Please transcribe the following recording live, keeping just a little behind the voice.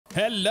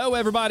Hello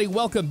everybody,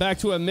 welcome back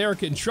to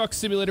American Truck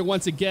Simulator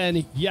once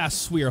again.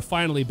 Yes, we are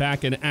finally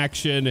back in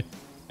action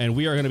and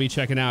we are going to be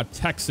checking out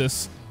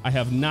Texas. I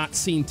have not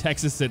seen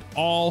Texas at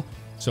all,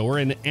 so we're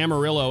in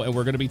Amarillo and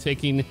we're going to be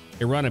taking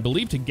a run, I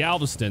believe, to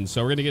Galveston.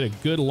 So we're going to get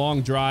a good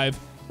long drive.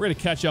 We're going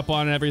to catch up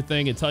on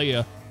everything and tell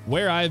you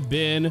where I've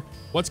been,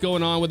 what's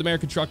going on with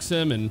American Truck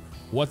Sim, and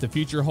what the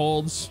future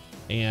holds.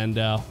 And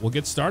we'll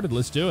get started.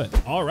 Let's do it.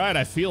 All right,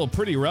 I feel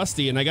pretty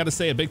rusty, and I got to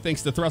say a big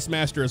thanks to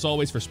Thrustmaster, as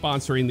always, for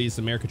sponsoring these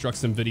American Truck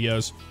Sim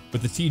videos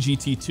with the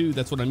TGT2.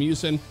 That's what I'm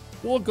using.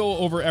 We'll go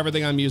over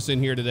everything I'm using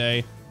here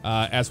today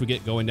as we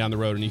get going down the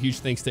road. And a huge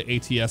thanks to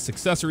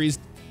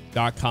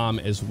ATSaccessories.com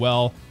as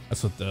well.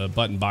 That's what the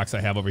button box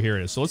I have over here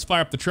is. So let's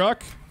fire up the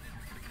truck.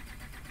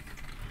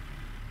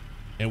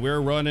 And we're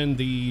running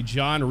the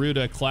Jon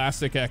Ruda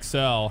Classic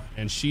XL,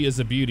 and she is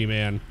a beauty,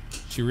 man.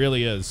 She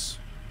really is.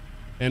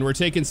 And we're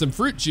taking some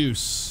fruit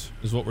juice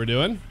is what we're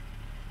doing.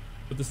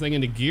 Put this thing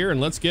into gear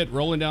and let's get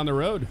rolling down the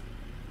road.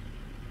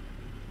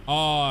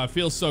 Oh, it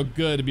feels so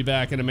good to be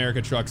back in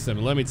American Truck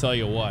Sim. Let me tell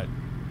you what.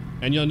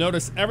 And you'll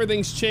notice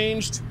everything's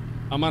changed.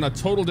 I'm on a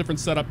total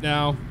different setup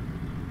now.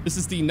 This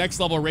is the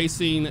Next Level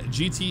Racing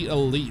GT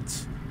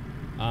Elite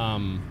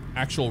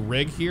actual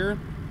rig here.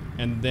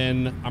 And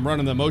then I'm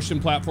running the Motion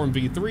Platform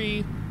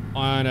V3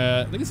 on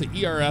I think it's an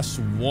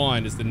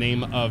ERS1 is the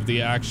name of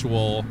the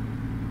actual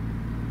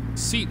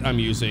seat I'm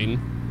using.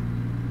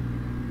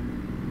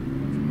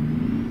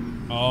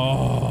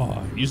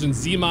 Oh, using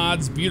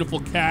Z-Mod's beautiful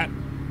cat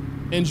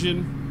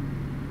engine.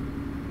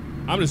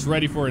 I'm just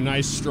ready for a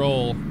nice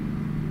stroll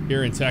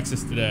here in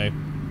Texas today.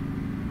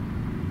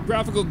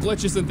 Graphical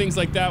glitches and things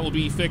like that will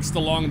be fixed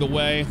along the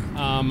way.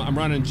 I'm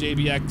running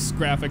JBX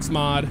graphics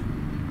mod,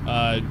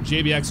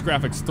 JBX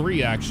graphics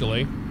 3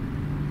 actually.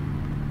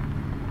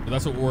 So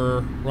that's what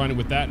we're running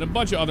with that, and a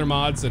bunch of other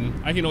mods,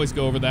 and I can always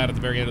go over that at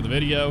the very end of the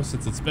video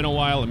since it's been a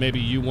while and maybe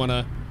you want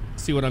to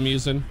see what I'm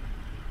using.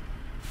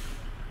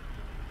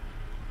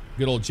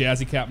 Good old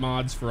Jazzy Cat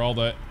mods for all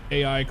the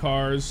AI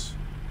cars.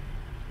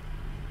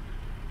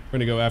 We're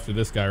gonna go after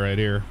this guy right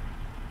here.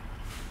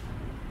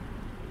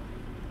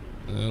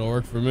 That'll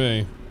work for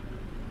me.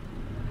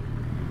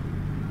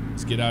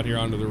 Let's get out here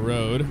onto the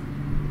road.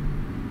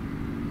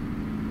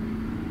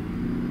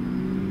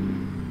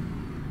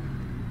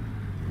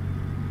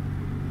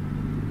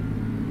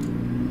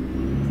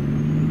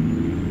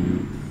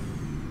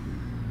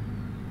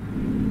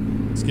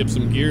 Skip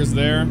some gears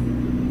there. And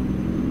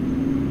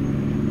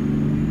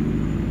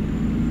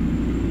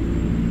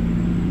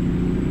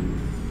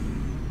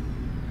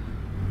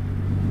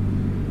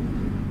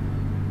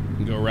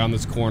go around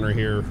this corner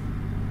here.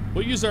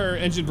 We'll use our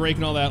engine brake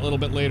and all that a little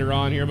bit later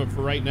on here, but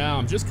for right now,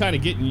 I'm just kind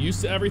of getting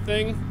used to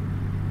everything.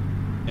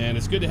 And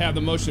it's good to have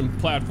the Motion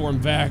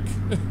Platform back,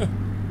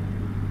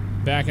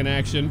 back in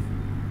action.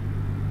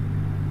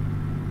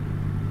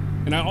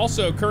 And I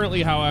also,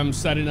 currently how I'm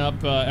setting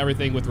up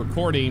everything with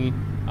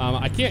recording,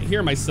 I can't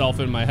hear myself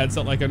in my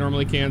headset like I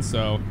normally can,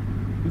 so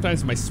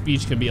sometimes my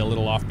speech can be a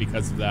little off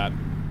because of that.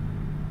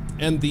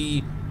 And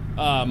the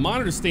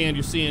monitor stand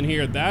you're seeing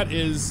here, that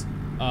is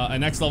a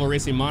Next Level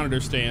Racing monitor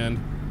stand.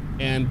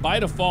 And by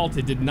default,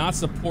 it did not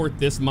support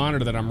this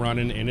monitor that I'm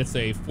running, and it's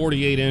a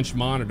 48-inch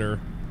monitor.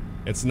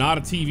 It's not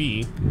a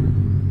TV.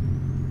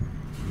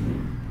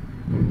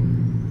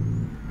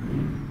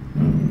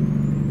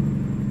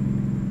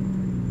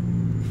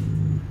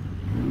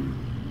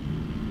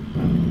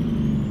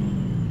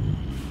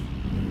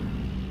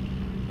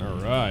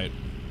 Right.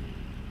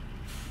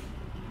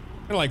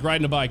 Kind of like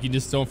riding a bike, you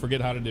just don't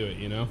forget how to do it,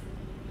 you know?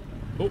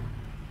 Oh.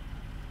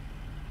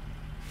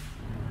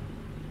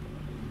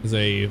 There's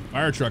a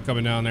fire truck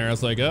coming down there. I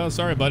was like, oh,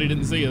 sorry, buddy,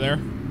 didn't see you there.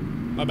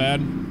 My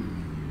bad.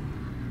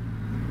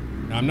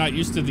 Now, I'm not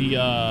used to the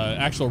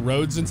actual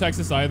roads in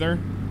Texas either.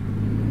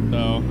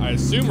 So I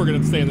assume we're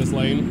going to stay in this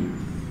lane.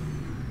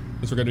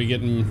 Since we're going to be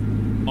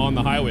getting on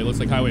the highway. Looks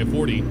like Highway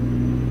 40.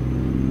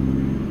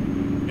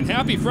 And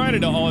happy Friday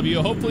to all of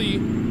you. Hopefully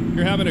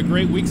you're having a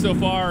great week so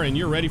far and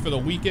you're ready for the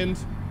weekend.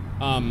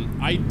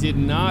 I did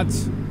not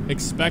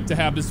expect to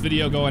have this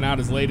video going out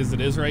as late as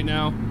it is right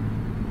now,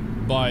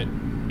 but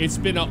it's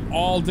been an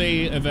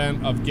all-day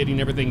event of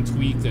getting everything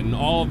tweaked and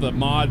all the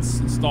mods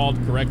installed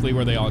correctly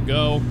where they all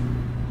go.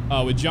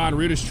 With Jon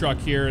Ruda's truck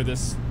here,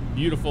 this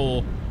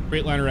beautiful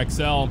Freightliner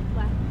XL,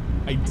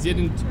 I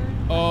didn't...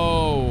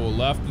 Oh,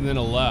 left and then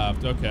a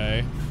left.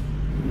 Okay.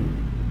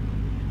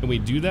 Can we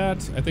do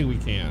that? I think we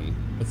can.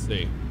 Let's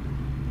see.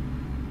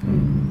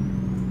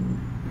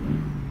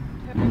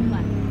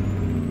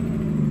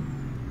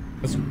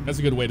 That's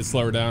a good way to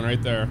slow her down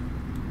right there.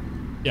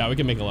 Yeah, we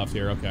can make a left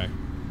here. Okay.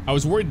 I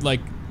was worried like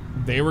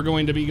they were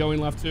going to be going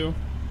left too,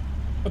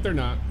 but they're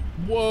not.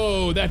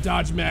 Whoa, that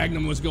Dodge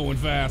Magnum was going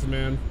fast,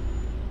 man.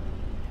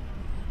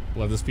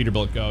 Let this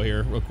Peterbilt go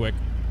here real quick.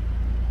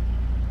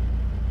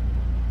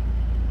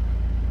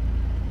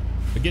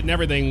 But getting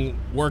everything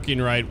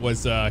working right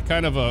was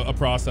kind of a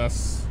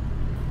process.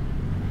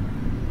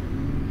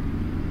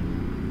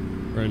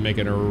 We're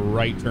making a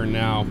right turn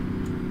now.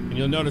 And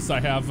you'll notice I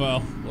have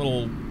a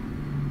little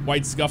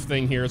white scuff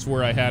thing here is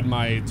where I had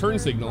my turn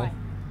signal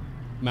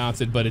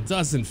mounted, but it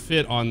doesn't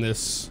fit on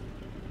this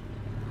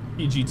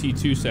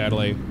PGT2,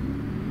 sadly.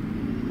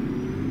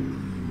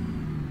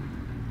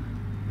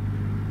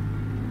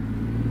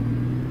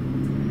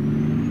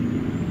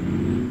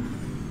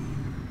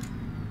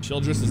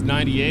 Childress is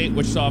 98,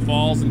 Wichita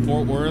Falls and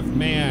Fort Worth.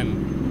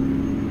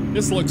 Man,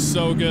 this looks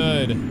so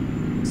good.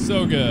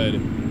 So good.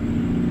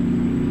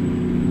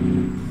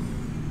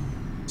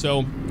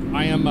 So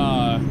I am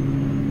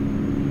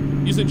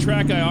using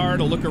Track IR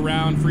to look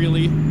around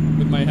freely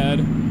with my head.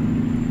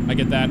 I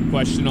get that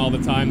question all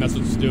the time. That's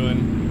what's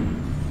doing.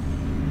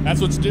 That's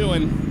what's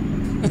doing.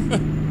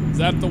 Is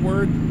that the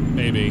word?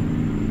 Maybe.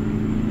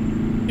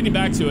 Getting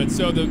back to it,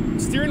 so the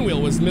steering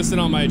wheel was missing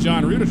on my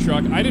Jon Ruda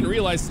truck. I didn't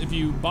realize if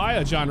you buy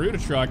a Jon Ruda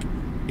truck,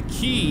 the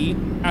key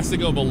has to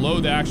go below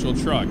the actual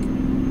truck.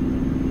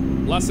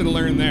 Lesson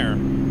learned there.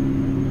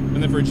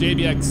 And then for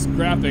JBX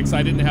graphics,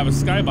 I didn't have a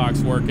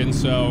skybox working,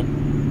 so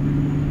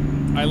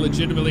I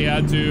legitimately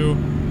had to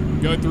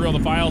go through all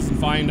the files and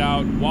find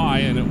out why,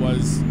 and it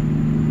was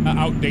an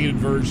outdated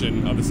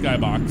version of the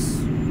skybox.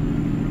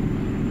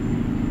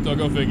 So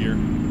go figure.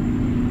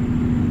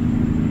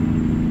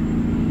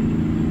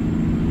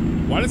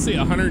 Why did it say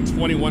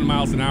 121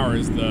 miles an hour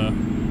is the...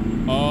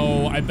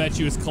 Oh, I bet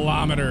you it's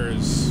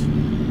kilometers.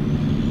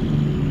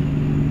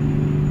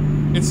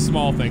 It's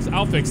small things.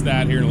 I'll fix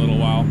that here in a little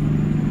while.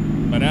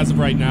 But as of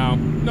right now,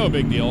 no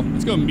big deal.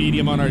 Let's go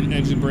medium on our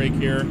engine brake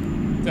here.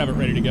 Let's have it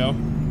ready to go.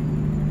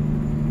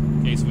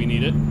 In case we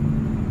need it.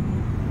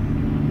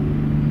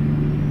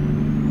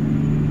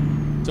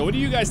 So what do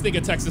you guys think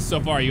of Texas so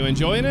far? Are you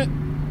enjoying it?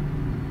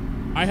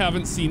 I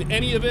haven't seen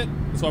any of it.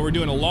 That's why we're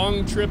doing a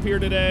long trip here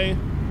today.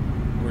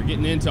 We're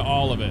getting into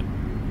all of it.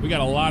 We got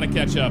a lot to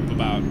catch up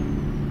about.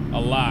 A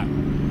lot.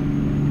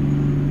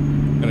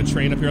 Got a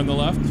train up here on the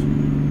left.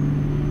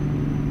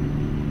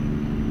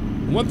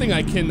 One thing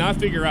I cannot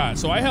figure out,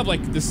 so I have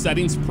like the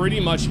settings pretty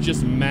much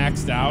just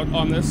maxed out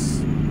on this,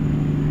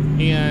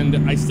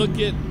 and I still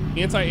get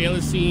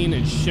anti-aliasing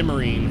and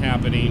shimmering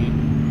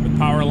happening with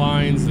power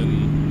lines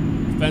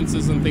and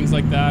fences and things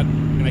like that,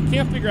 and I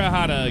can't figure out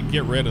how to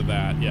get rid of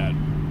that yet.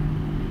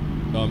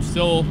 So I'm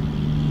still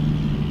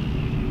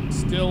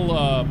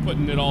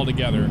putting it all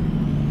together.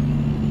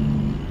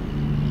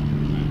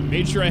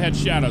 Made sure I had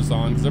shadows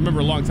on, because I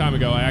remember a long time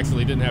ago I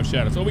actually didn't have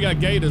shadows. So we got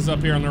gators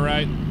up here on the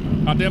right.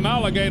 Got them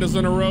alligators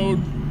in the road.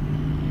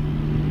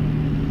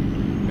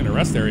 And a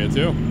rest area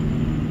too.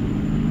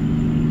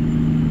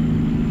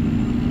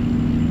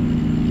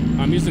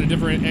 I'm using a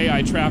different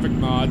AI traffic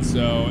mod,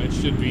 so it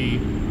should be...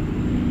 I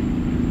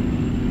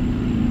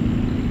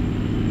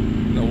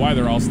don't know why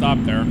they're all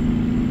stopped there.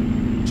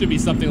 Should be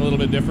something a little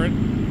bit different.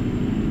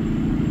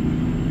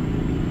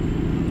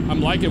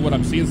 I'm liking what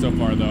I'm seeing so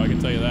far, though, I can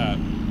tell you that.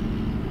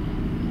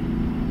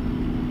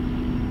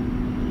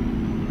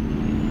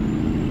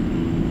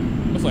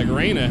 Looks like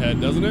rain ahead,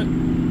 doesn't it?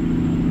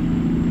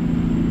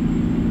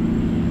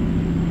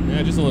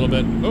 Yeah, just a little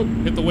bit. Oh,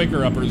 hit the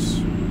waker uppers.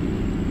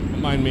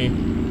 Don't mind me.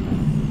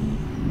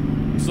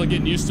 I'm still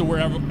getting used to where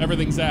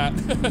everything's at.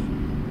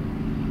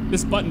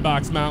 This button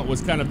box mount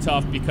was kind of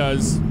tough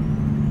because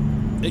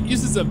it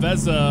uses a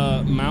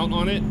VESA mount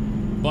on it,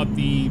 but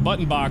the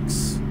button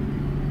box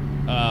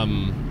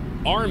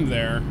arm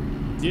there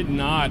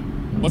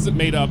wasn't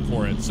made up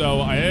for it.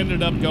 So I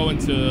ended up going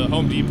to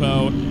Home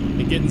Depot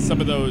and getting some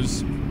of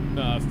those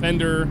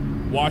fender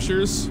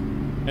washers,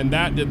 and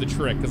that did the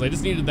trick because I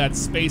just needed that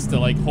space to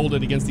like hold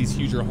it against these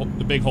huge,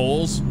 the big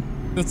holes.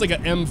 It's like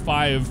an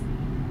M5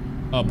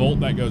 bolt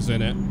that goes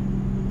in it.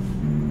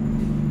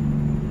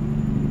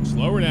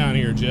 Slow her down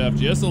here, Jeff,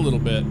 just a little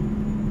bit.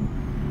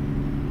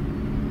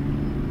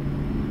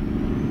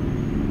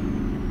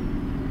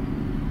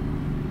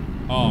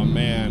 Oh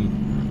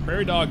man.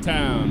 Prairie Dog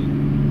Town.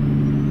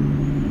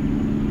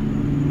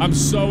 I'm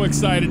so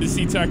excited to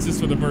see Texas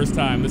for the first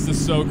time. This is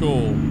so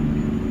cool.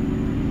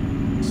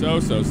 So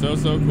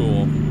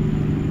cool.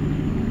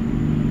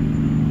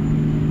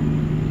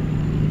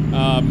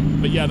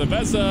 But yeah, the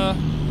VESA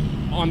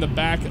on the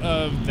back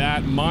of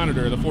that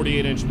monitor, the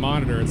 48-inch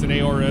monitor, it's an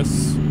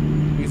AORUS,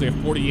 I think it's like a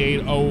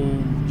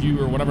 48OU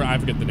or whatever, I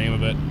forget the name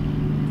of it.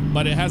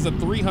 But it has a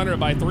 300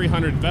 by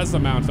 300 VESA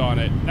mount on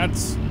it.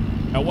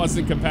 That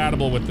wasn't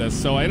compatible with this,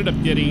 so I ended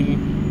up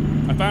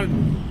getting, I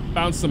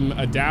found some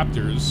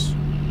adapters,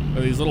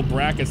 or these little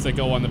brackets that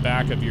go on the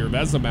back of your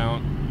VESA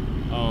mount,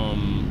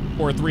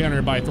 for a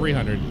 300 by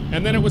 300,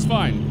 and then it was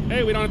fine.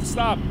 Hey, we don't have to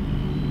stop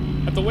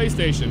at the way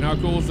station. How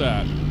cool is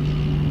that?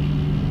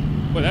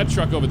 Boy, that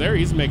truck over there,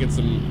 he's making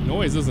some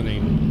noise, isn't he?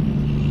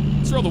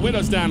 Let's roll the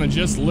windows down and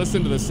just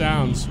listen to the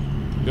sounds.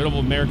 Good old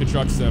American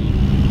Truck Sim.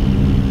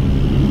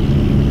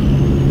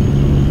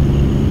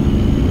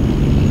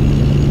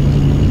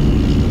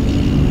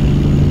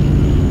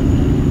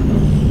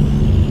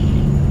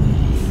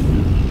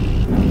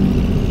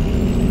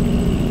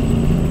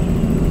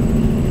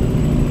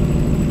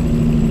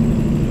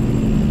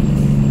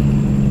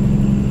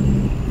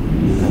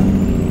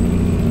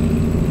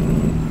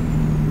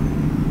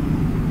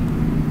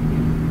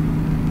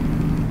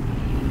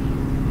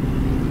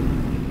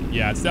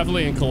 It's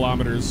definitely in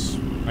kilometers,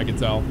 I can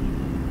tell.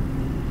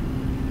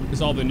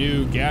 There's all the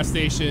new gas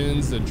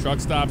stations and truck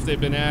stops they've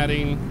been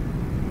adding.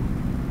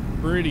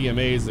 Pretty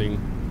amazing.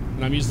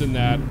 And I'm using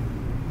that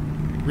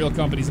Real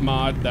Companies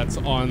mod that's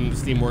on the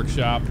Steam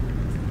Workshop.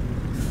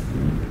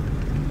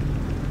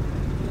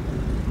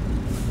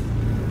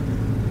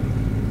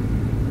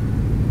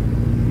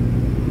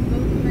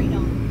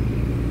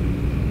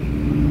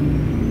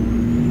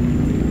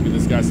 Give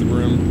this guy some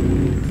room.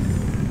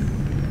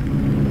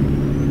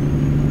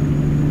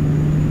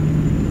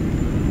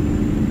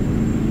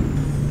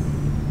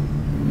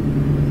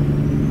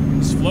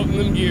 Just floating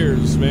them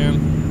gears, man.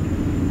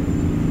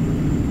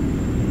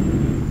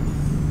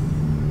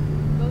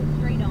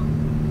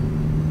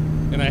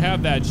 And I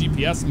have that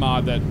GPS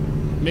mod that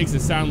makes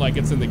it sound like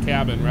it's in the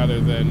cabin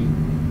rather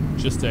than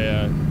just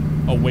a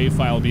WAV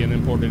file being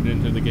imported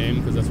into the game,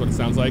 because that's what it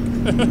sounds like.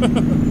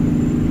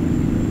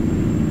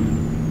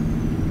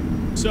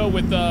 So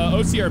with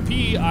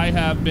OCRP, I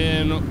have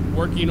been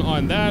working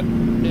on that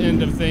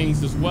end of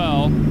things as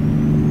well.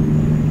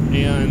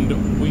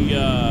 And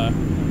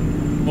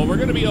well, we're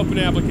going to be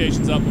opening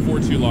applications up before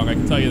too long, I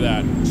can tell you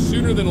that.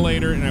 Sooner than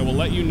later, and I will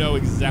let you know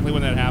exactly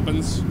when that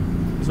happens.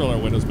 Let's roll our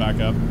windows back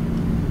up.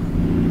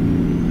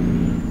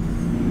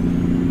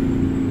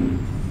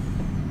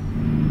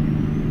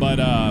 But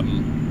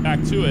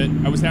back to it,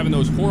 I was having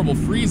those horrible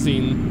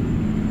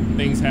freezing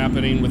things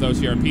happening with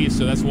OCRP,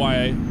 so that's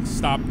why I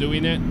stopped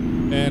doing it.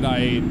 And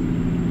I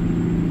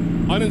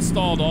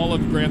uninstalled all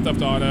of Grand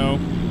Theft Auto,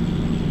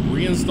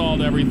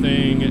 reinstalled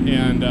everything,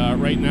 and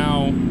right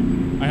now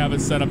I have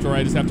it set up to where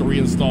I just have to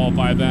reinstall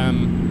by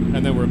them,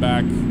 and then we're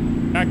back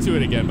to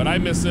it again. But I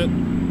miss it,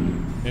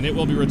 and it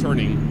will be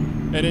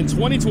returning. And in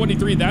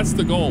 2023, that's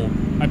the goal.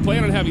 I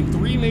plan on having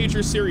 3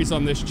 major series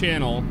on this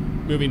channel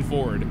moving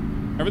forward.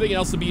 Everything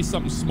else will be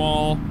something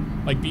small,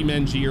 like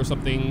BeamNG or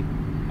something.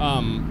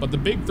 But the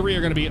big 3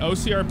 are going to be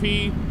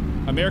OCRP,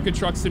 American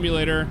Truck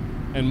Simulator,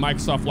 and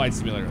Microsoft Flight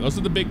Simulator. Those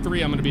are the big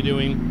 3 I'm going to be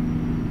doing.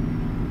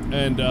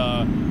 And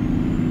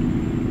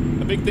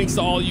a big thanks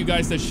to all you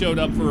guys that showed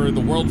up for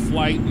the World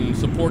Flight and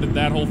supported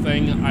that whole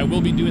thing. I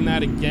will be doing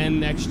that again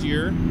next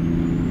year.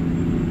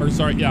 Or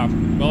sorry, yeah.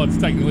 Well, it's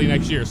technically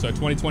next year, so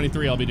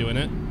 2023 I'll be doing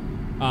it.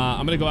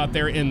 I'm going to go out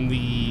there in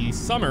the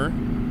summer.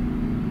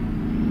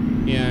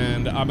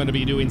 And I'm going to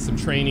be doing some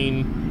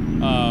training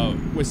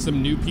with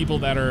some new people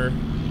that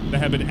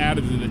have been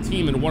added to the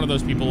team, and one of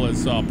those people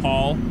is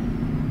Paul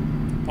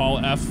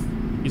F.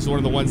 He's one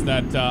of the ones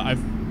that I've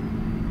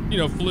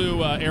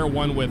flew Air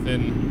 1 with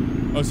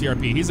in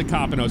OCRP. He's a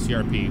cop in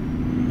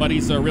OCRP, but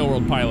he's a real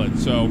world pilot.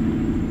 So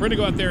we're going to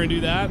go out there and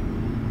do that,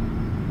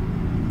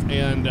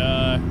 and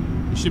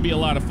it should be a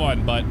lot of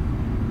fun. But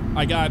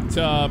I got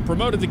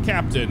promoted to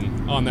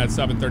captain on that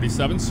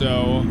 737,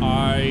 so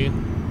I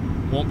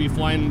won't be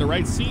flying in the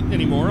right seat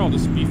anymore. I'll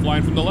just be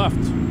flying from the left.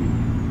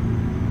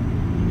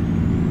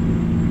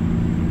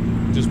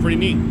 Which is pretty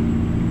neat.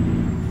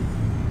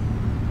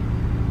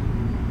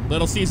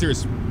 Little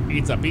Caesars,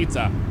 pizza,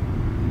 pizza.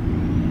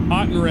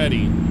 Hot and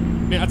ready.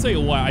 Man, I'll tell you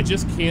what, I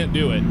just can't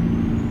do it.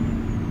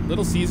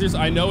 Little Caesars,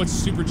 I know it's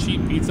super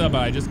cheap pizza,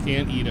 but I just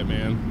can't eat it,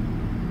 man.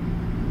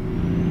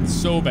 It's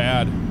so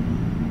bad.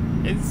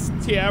 It's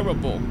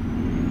terrible.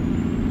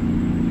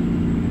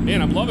 Man,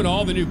 I'm loving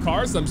all the new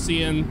cars I'm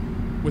seeing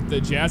with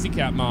the Jazzy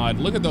Cat mod.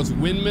 Look at those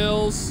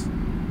windmills.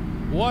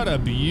 What a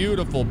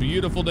beautiful,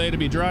 beautiful day to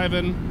be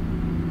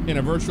driving in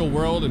a virtual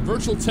world in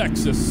virtual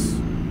Texas.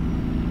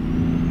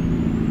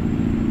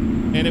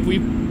 And if we're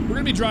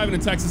gonna be driving in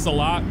Texas a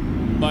lot,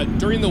 but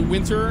during the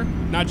winter,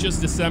 not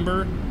just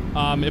December,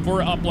 if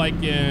we're up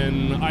like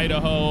in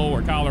Idaho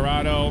or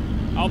Colorado,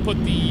 I'll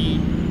put the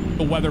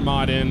weather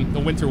mod in, the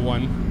winter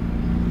one.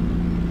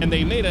 And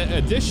they made an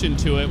addition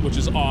to it, which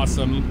is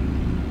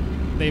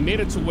awesome. They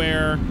made it to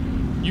where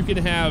you can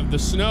have the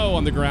snow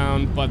on the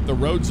ground, but the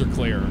roads are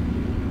clear.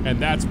 And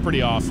that's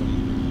pretty awesome.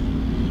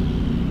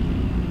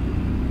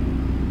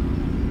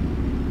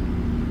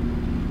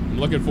 I'm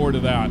looking forward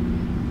to that.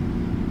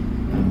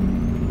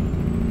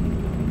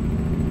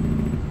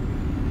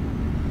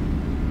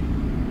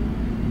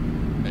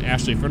 An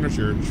Ashley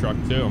Furniture truck,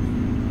 too.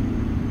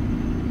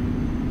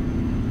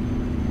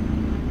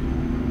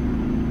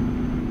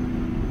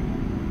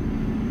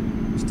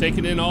 Just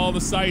taking in all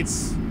the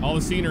sights, all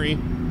the scenery.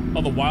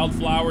 All the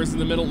wildflowers in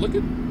the middle. Look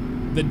at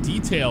the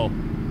detail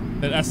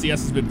that SCS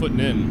has been putting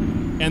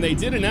in. And they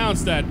did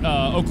announce that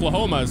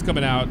Oklahoma is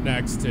coming out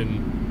next,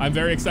 and I'm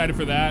very excited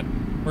for that.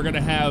 We're going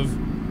to have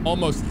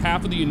almost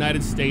half of the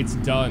United States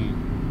done.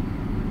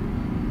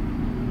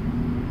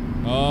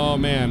 Oh,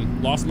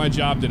 man. Lost my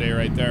job today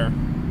right there.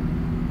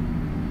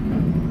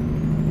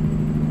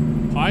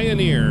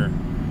 Pioneer.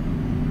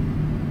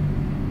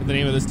 The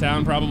name of this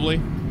town, probably.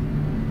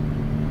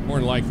 More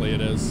than likely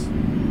it is.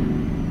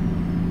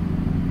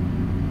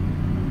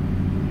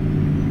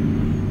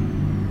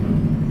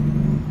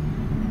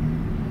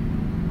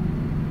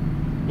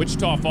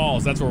 Wichita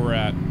Falls, that's where we're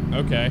at.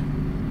 Okay.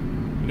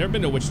 I've never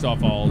been to Wichita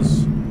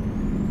Falls.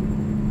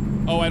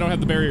 Oh, I don't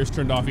have the barriers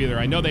turned off either.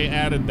 I know they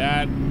added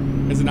that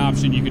as an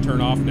option you can turn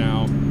off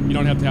now. You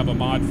don't have to have a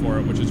mod for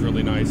it, which is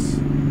really nice.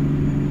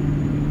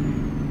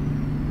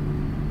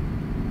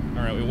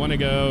 All right, we want to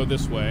go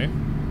this way.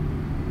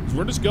 'Cause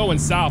we're just going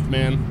south,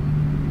 man,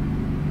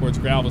 towards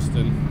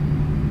Galveston.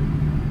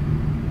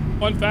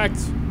 Fun fact,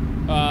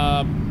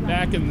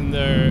 back in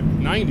the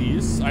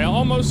 90s, I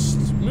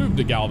almost moved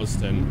to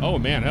Galveston. Oh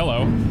man,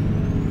 hello.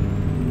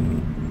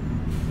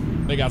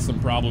 They got some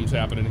problems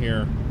happening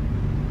here.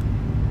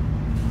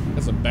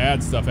 Got some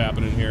bad stuff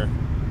happening here.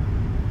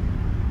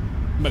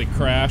 Somebody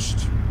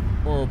crashed.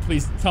 Or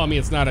please tell me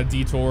it's not a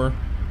detour.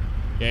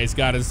 Yeah, he's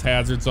got his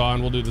hazards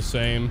on. We'll do the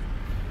same.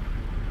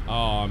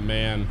 Oh,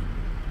 man.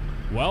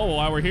 Well,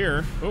 while we're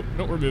here... Oh,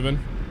 no, we're moving.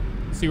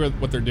 Let's see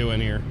what they're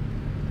doing here.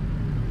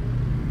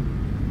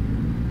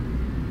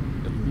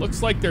 It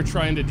looks like they're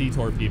trying to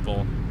detour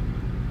people.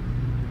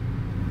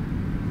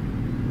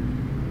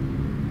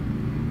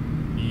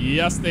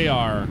 Yes, they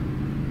are.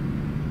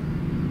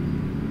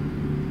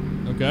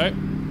 Okay.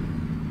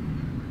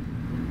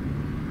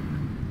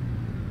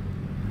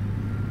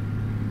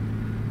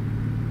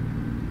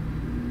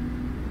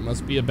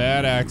 Must be a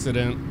bad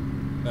accident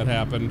that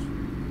happened.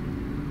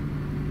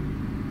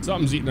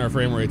 Something's eating our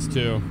frame rates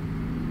too.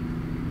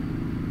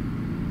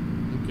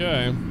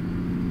 Okay.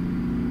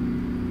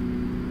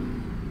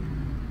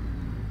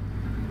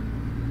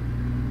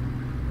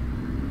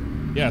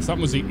 Yeah,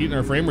 something was eating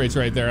our frame rates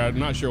right there. I'm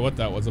not sure what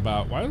that was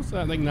about. Why was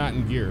that thing not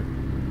in gear?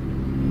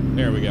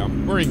 There we go.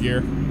 We're in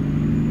gear.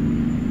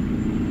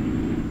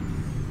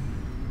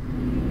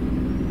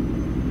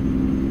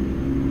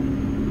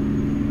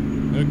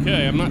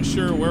 Okay, I'm not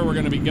sure where we're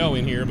going to be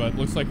going here, but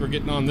looks like we're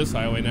getting on this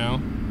highway now.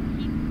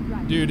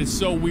 Dude, it's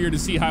so weird to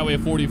see Highway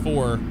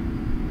 44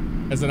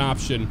 as an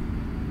option.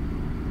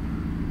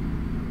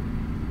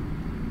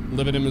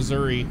 Living in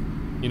Missouri,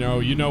 you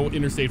know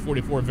Interstate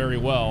 44 very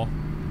well.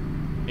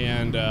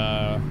 And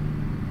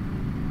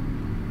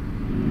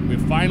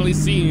we've finally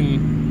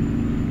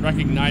seen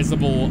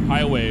recognizable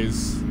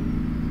highways,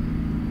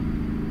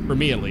 for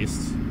me at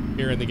least,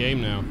 here in the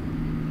game now.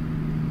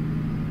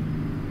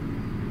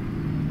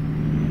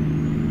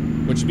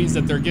 Which means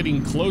that they're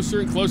getting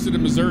closer and closer to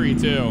Missouri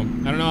too.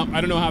 I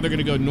don't know how they're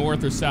gonna go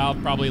north or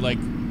south, probably like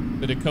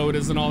the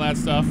Dakotas and all that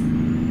stuff.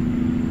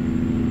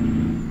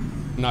 I'm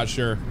not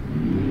sure.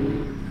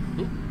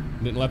 Oop,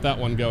 didn't let that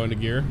one go into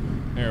gear.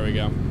 There we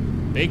go.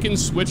 Bacon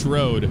Switch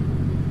Road. I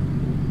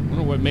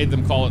wonder what made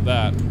them call it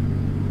that.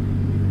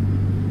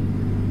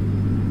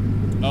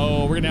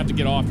 Oh, we're gonna have to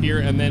get off here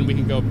and then we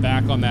can go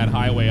back on that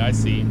highway, I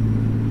see.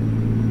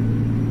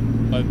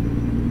 But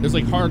there's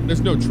like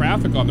there's no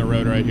traffic on the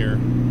road right here.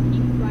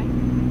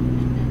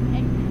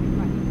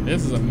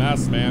 This is a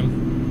mess, man.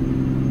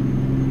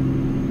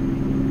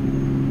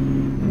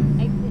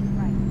 Exit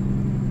right.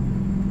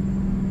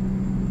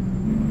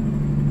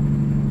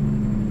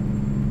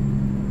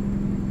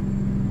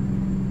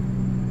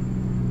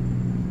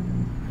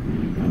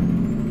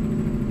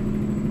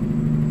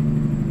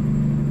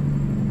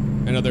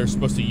 I know they're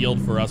supposed to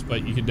yield for us,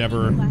 but you could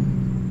never And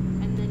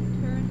then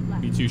turn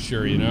left. be too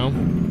sure, you know?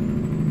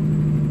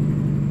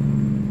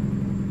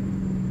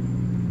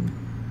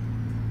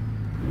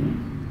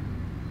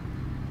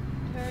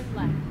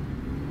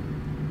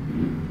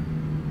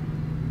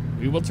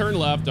 We will turn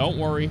left, don't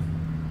worry.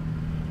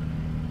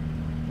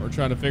 We're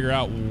trying to figure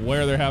out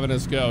where they're having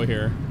us go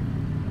here.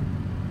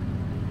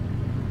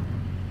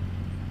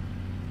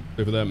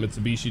 Wait for that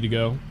Mitsubishi to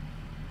go.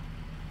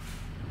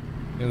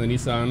 And the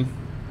Nissan.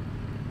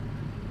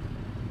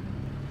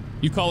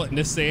 You call it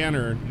Nissan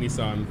or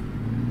Nissan?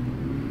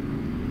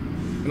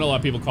 I know a lot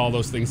of people call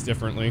those things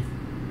differently.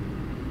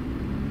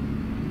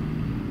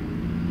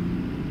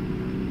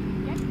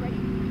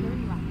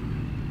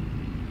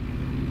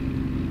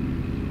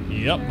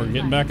 Yep, we're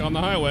getting back on the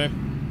highway.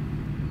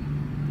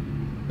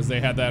 Because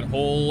they had that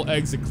whole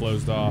exit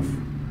closed off.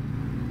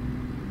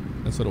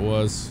 That's what it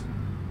was.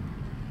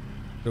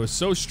 It was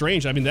so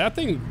strange. I mean, that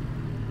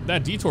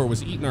detour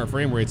was eating our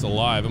frame rates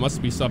alive. It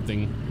must be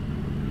something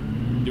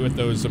to do with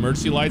those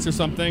emergency lights or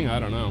something. I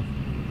don't know.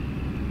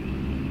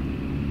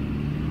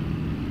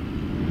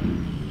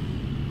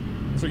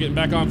 So we're getting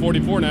back on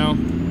 44 now.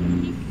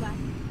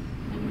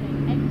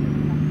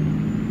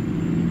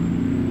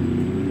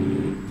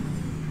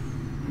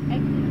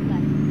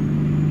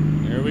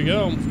 There we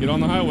go. Let's get on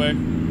the highway.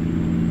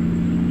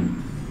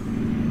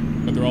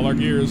 Go through all our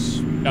gears.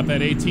 Got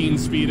that 18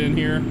 speed in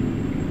here.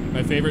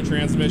 My favorite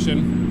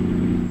transmission.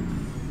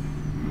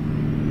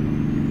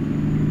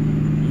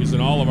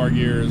 Using all of our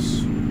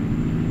gears.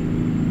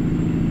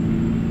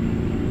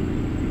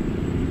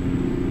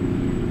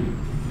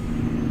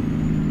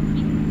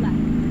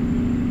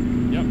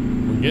 Yep,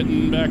 we're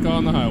getting back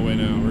on the highway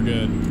now. We're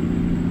good.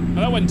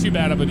 Well, that wasn't too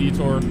bad of a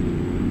detour.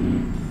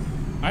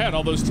 I had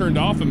all those turned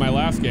off in my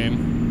last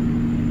game.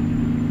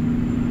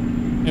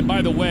 And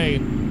by the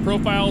way,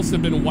 profiles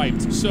have been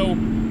wiped. So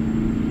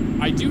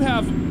I do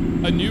have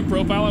a new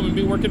profile I'm gonna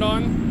be working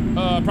on,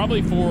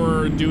 probably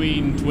for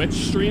doing Twitch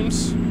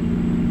streams,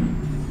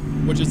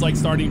 which is like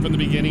starting from the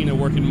beginning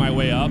and working my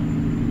way up,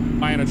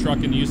 buying a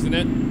truck and using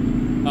it.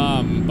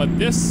 But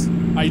this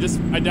I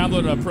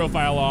downloaded a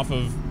profile off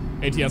of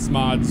ATS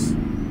Mods,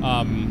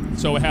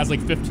 so it has like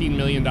 $15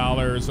 million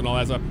and all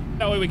that stuff.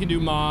 That way we can do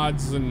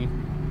mods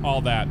and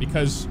all that,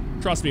 because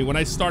trust me, when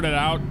I started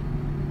out,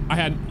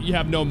 you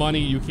have no money,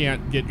 you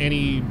can't get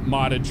any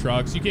modded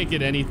trucks, you can't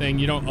get anything,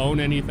 you don't own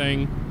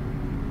anything.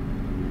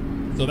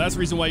 So that's the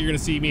reason why you're gonna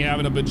see me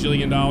having a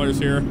bajillion dollars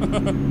here.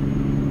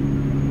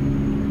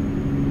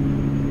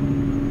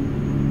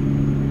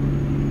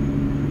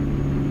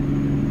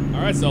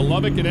 All right, so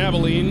Lubbock and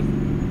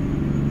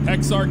Abilene,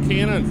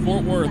 Texarkana and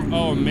Fort Worth.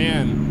 Oh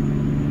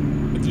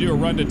man, have to do a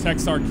run to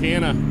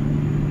Texarkana.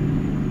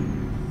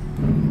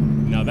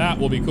 Now that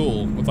will be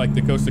cool with like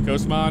the coast to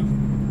coast mod.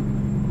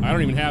 I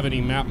don't even have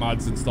any map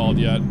mods installed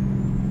yet.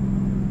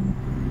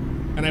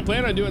 And I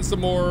plan on doing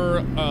some more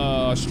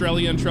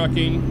Australian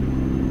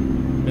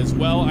trucking as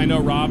well. I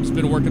know Rob's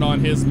been working on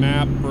his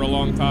map for a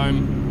long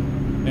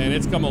time, and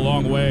it's come a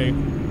long way.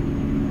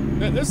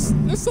 There's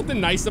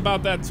something nice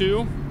about that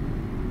too.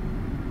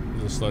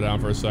 Just slow down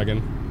for a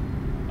second.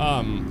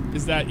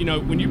 Is that, you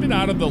know, when you've been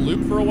out of the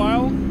loop for a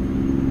while,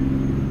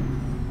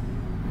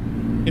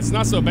 it's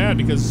not so bad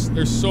because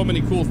there's so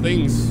many cool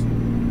things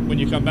when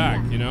you come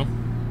back, you know?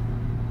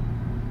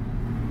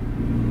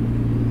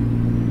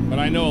 But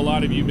I know a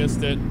lot of you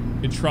missed it,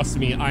 and trust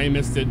me, I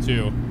missed it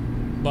too.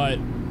 But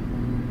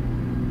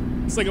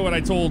it's like what I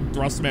told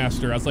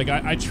Thrustmaster. I was like,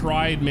 I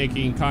tried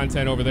making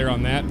content over there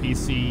on that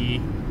PC,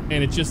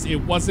 and it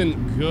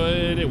wasn't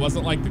good. It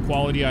wasn't like the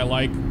quality I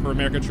like for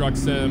America Truck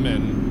Sim,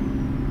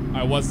 and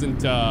I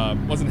wasn't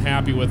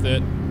happy with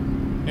it.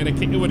 And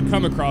it would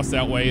come across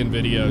that way in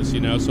videos,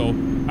 you know? So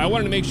I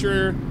wanted to make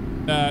sure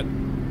that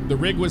the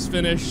rig was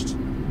finished.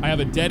 I have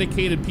a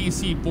dedicated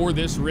PC for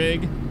this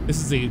rig. This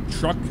is a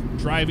truck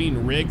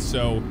driving rig,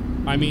 so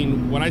I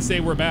mean, when I say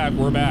we're back,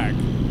 we're back.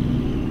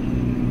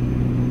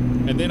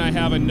 And then I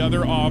have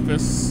another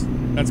office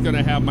that's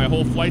gonna have my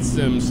whole flight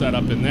sim set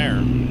up in there.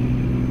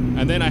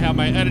 And then I have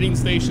my editing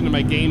station and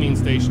my gaming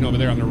station over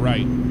there on the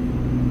right.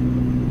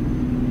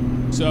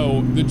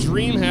 So the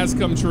dream has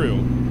come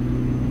true.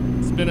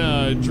 It's been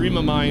a dream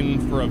of mine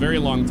for a very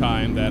long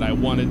time that I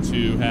wanted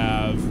to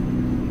have,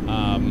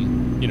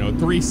 you know,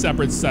 3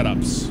 separate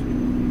setups.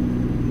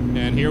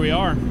 And here we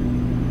are.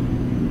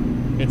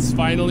 It's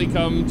finally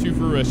come to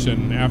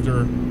fruition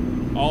after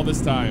all this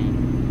time.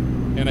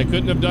 And I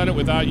couldn't have done it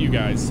without you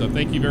guys. So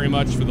thank you very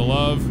much for the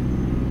love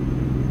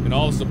and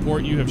all the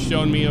support you have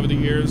shown me over the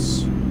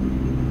years.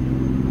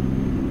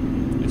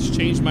 It's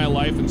changed my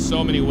life in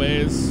so many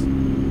ways.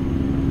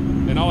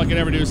 And all I can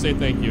ever do is say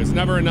thank you. It's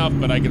never enough,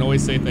 but I can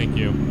always say thank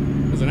you.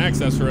 There's an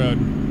access road.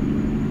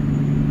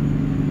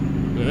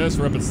 Look at this,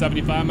 we're up at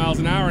 75 miles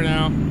an hour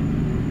now.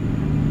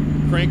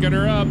 Cranking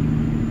her up.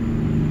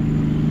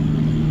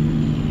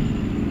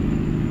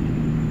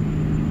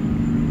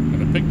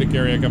 Got a picnic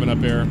area coming up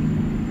here.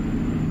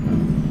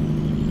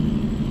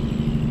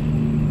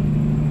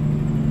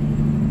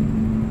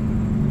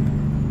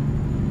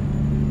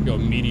 Go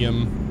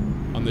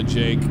medium on the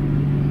Jake.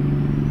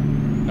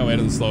 That way it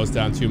doesn't slow us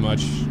down too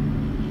much.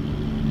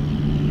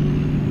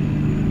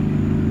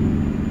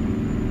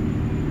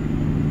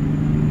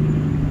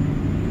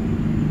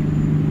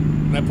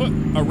 And I put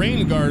a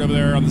rain guard over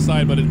there on the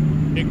side, but it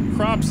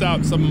crops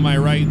out some of my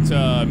right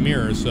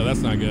mirrors, so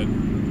that's not good.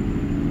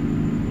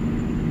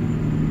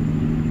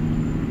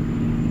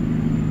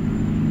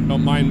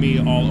 Don't mind me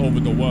all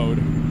over the road.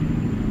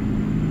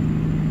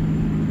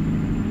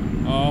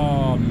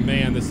 Oh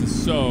man, this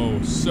is so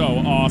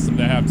awesome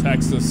to have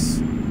Texas.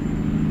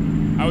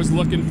 I was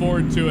looking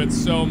forward to it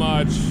so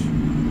much.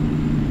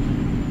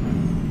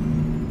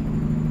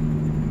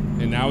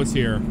 And now it's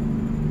here.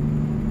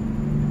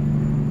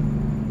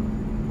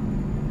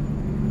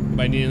 If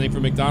I need anything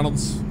from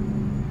McDonald's,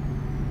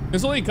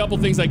 there's only a couple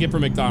things I get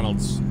from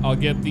McDonald's. I'll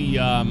get the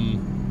Egg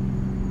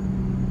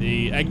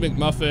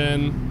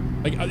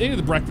McMuffin, like any of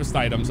the breakfast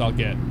items I'll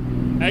get.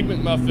 Egg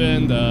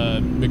McMuffin,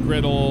 the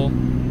McGriddle,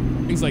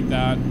 things like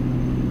that.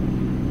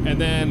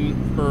 And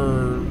then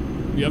for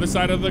the other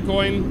side of the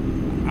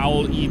coin,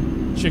 I'll eat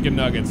chicken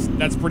nuggets.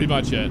 That's pretty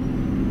much it.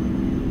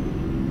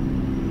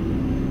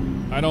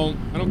 I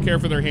don't care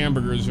for their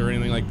hamburgers or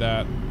anything like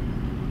that.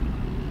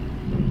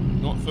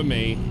 Not for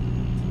me.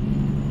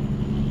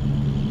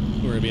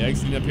 We're gonna be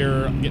exiting up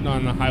here, getting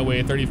on the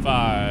Highway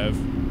 35.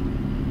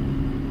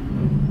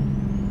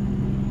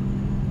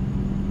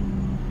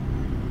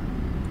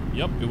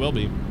 Yep, it will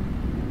be.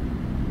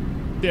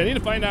 Yeah, I need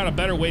to find out a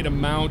better way to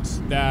mount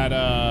that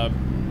a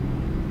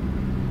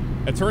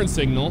turn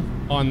signal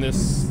on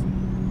this.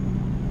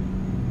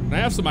 And I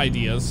have some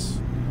ideas.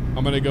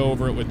 I'm gonna go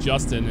over it with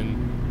Justin, and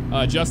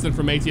Justin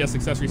from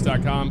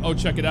ATSaccessories.com. Oh,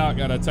 check it out,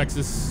 got a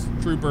Texas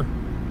Trooper.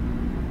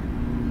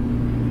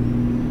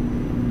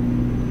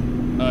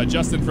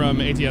 Justin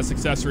from ATS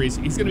Accessories.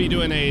 He's gonna be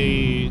doing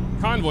a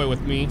convoy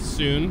with me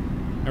soon,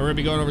 and we're gonna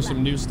be going over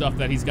some new stuff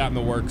that he's got in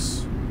the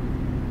works.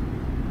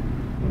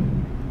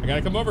 I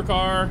gotta come over,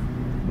 car.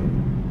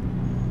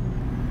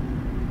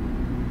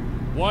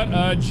 What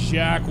a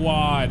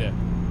jackwad.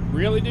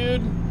 Really,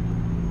 dude?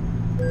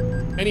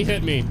 And he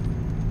hit me.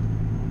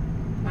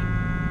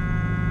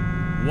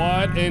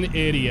 What an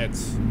idiot.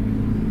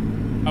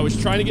 I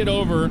was trying to get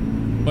over,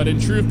 but in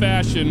true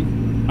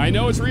fashion, I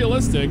know it's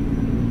realistic,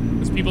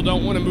 because people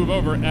don't want to move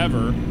over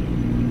ever.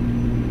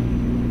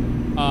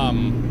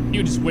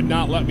 He just would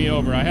not let me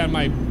over. I had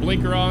my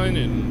blinker on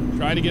and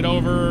tried to get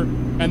over,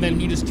 and then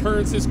he just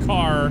turns his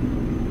car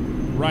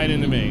right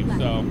into me.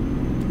 So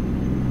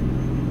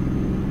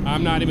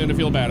I'm not even gonna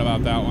feel bad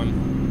about that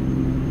one.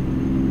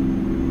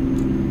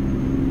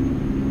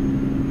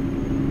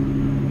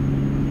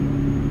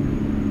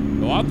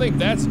 Well, I think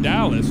that's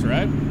Dallas,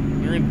 right?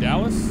 We're in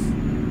Dallas?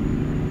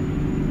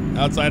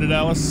 Outside of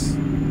Dallas?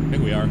 I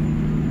think we are.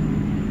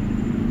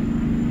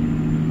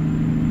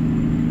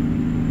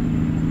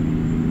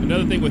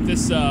 Another thing with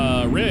this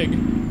rig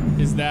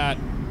is that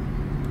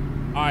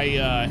I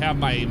have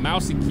my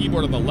mouse and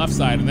keyboard on the left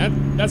side, and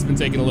that's been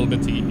taking a little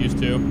bit to get used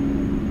to.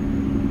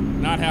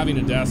 Not having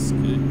a desk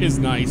is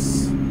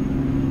nice.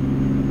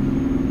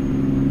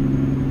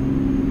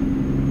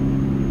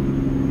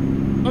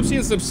 I'm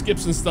seeing some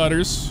skips and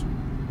stutters.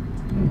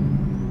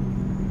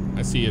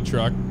 I see a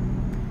truck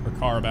or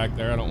car back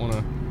there. I don't want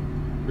to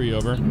screw you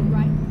over. Keep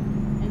right,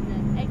 and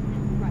then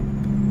exit right.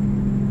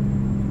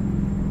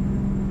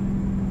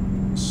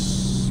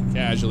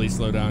 Casually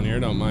slow down here.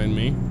 Don't mind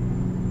me.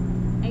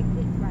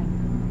 Exit right.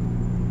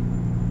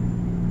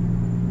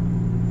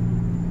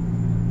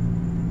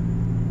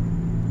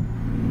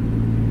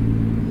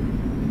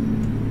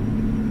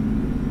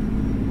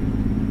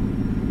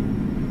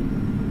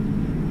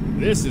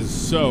 This is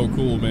so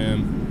cool,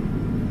 man.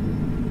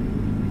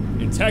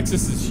 And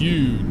Texas is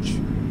huge.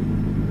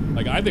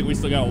 Like, I think we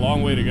still got a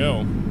long way to go.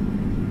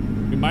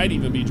 We might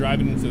even be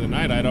driving into the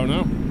night. I don't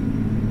know.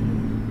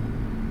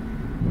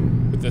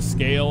 With the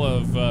scale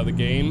of the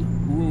game.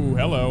 Ooh,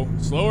 hello.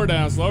 Slow her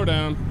down, slow her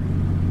down.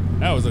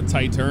 That was a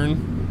tight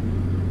turn.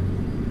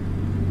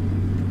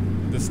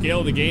 The scale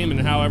of the game and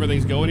how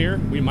everything's going here,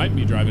 we might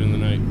be driving in the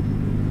night.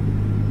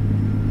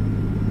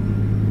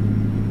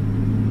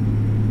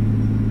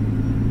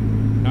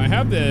 Now I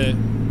have the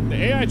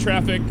AI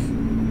traffic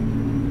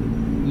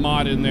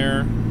mod in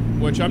there,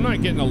 which I'm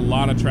not getting a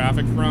lot of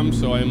traffic from,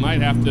 so I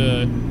might have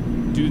to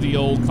do the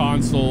old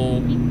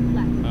console,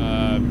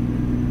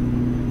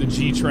 the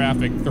G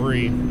Traffic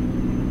 3,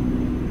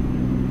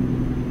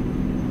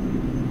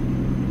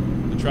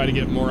 to try to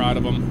get more out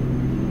of them.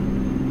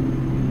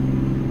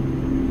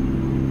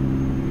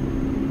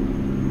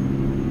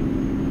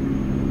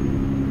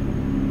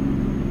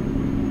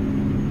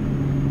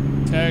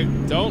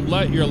 Don't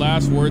let your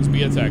last words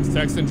be a text.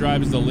 Text and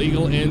drive is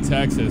illegal in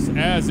Texas,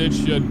 as it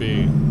should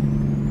be.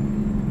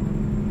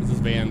 What's this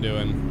van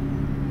doing?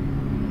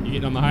 You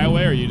getting on the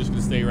highway, or are you just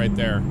gonna stay right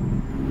there?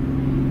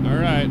 All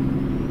right.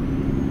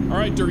 All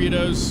right,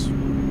 Doritos.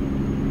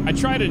 I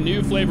tried a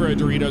new flavor of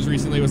Doritos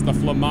recently. It was the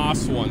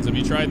Flamas ones. Have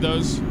you tried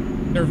those?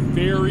 They're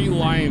very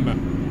lime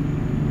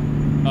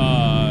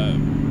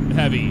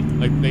heavy.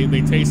 Like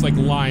they taste like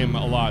lime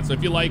a lot. So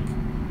if you like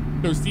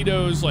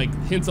Tostitos, like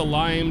hints of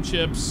lime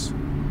chips,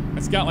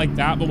 it's got like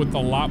that, but with a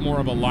lot more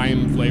of a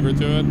lime flavor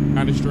to it.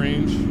 Kind of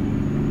strange.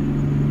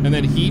 And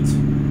then heat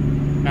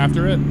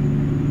after it.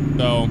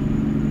 So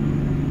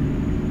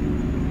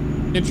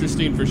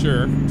interesting for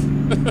sure.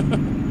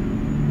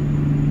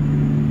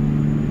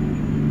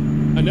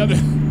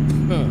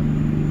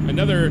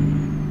 Another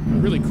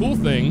really cool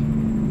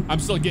thing. I'm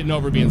still getting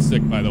over being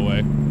sick, by the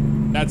way.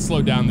 That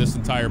slowed down this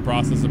entire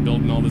process of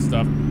building all this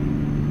stuff.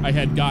 I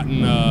had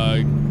gotten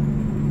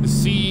the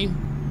C,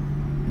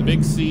 the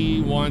big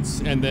C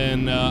once, and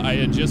then I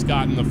had just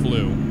gotten the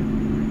flu.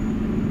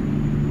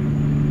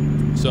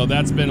 So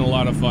that's been a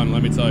lot of fun,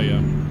 let me tell you.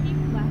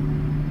 Keep left,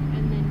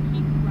 and then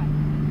keep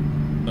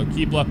right. So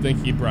keep left,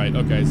 then keep right.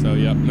 Okay, so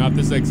yep, not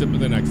this exit, but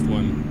the next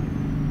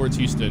one. Towards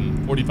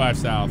Houston, 45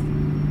 south.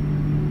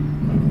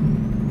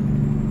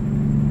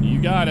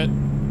 You got it.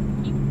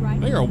 Keep right.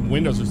 I think our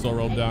windows are still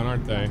rolled down,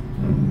 aren't they?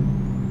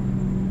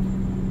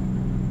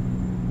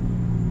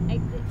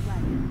 Exit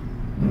right.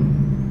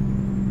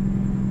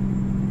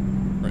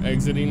 We're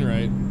exiting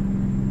right.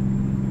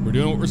 We're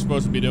doing what we're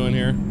supposed to be doing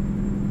here.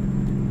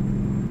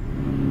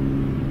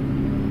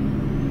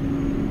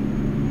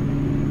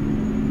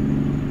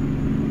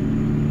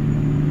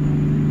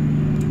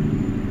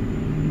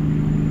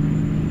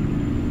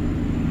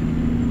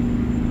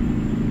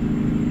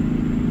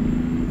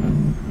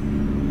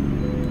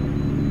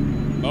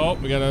 Oh,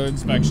 we got an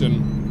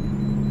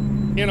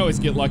inspection. Can't always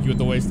get lucky with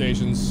the way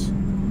stations.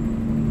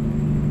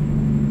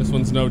 This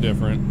one's no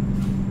different.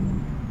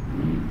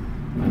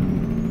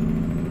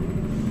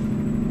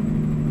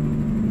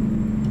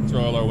 Let's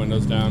roll our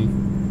windows down.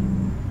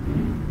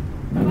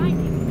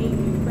 Finding a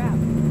new route.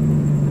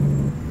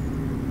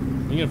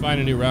 You can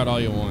find a new route all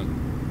you want.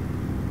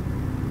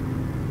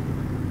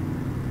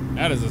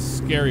 That is a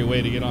scary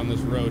way to get on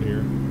this road here.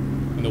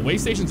 And the way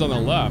station's on the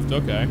left,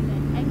 okay.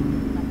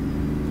 Then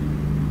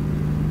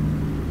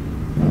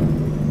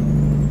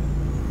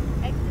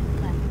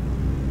exit left.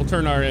 We'll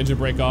turn our engine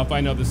brake off.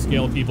 I know the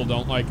scale people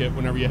don't like it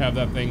whenever you have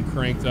that thing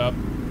cranked up.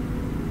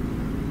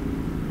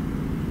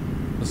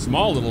 A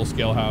small little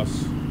scale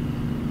house.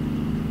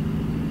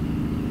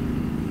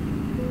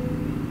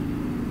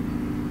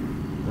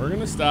 We're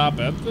gonna stop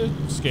at the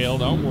scale,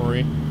 don't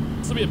worry.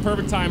 This will be a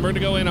perfect time. We're gonna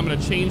go in, I'm gonna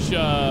change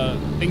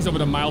things over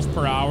to miles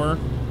per hour.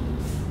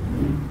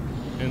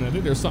 And I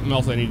think there's something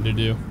else I need to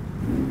do.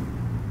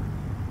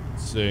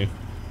 Let's see.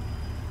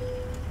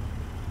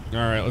 All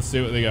right, let's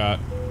see what they got.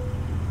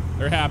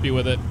 They're happy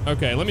with it.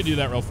 Okay, let me do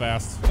that real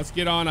fast. Let's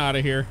get on out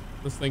of here.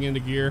 This thing into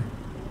gear.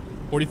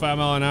 45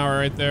 mile an hour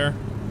right there.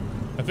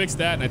 I fixed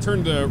that and I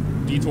turned the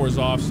detours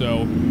off,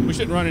 so we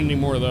shouldn't run any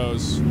more of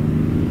those.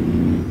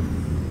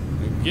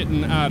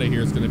 Getting out of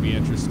here is gonna be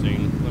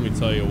interesting. Let me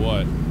tell you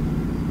what.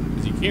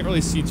 Because you can't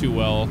really see too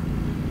well.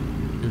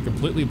 You're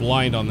completely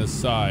blind on this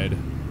side.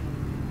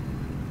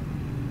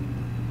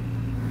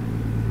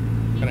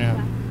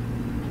 Gonna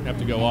have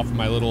to go off of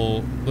my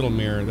little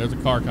mirror. There's a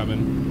car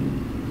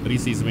coming, but he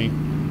sees me.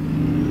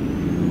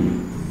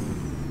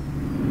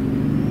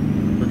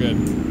 We're good.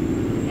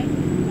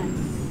 Exit left.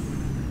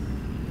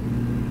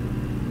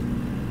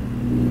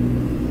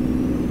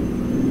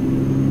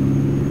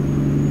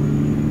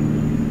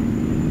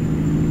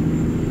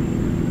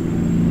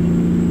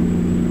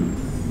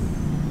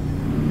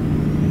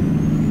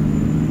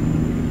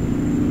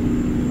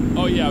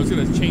 Oh yeah, I was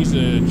gonna change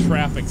the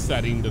traffic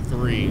setting to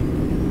 3.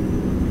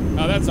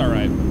 Oh, that's all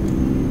right.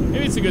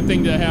 Maybe it's a good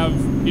thing to have,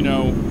 you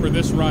know, for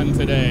this run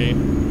today,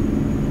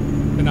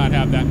 to not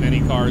have that many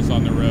cars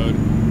on the road.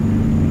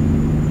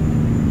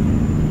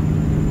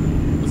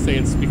 Let's say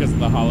it's because of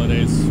the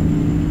holidays.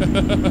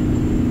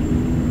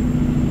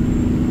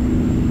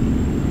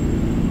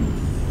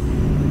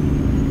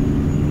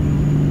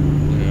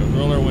 Yeah,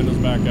 roll our windows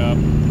back up.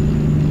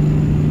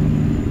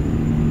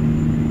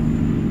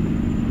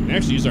 And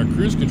actually use our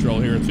cruise control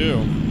here too.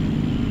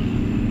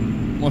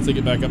 Once they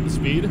get back up to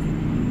speed.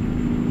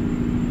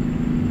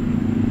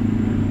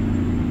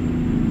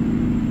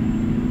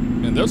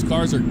 And those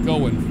cars are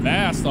going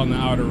fast on the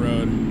outer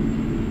road.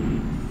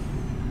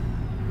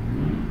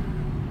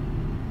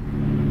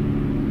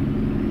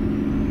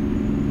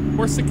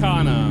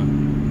 Corsicana.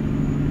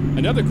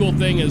 Another cool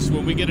thing is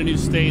when we get a new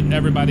state,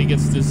 everybody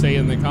gets to say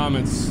in the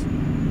comments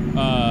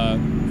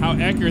how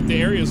accurate the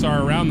areas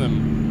are around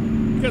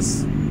them.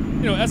 Because,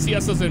 you know,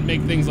 SES doesn't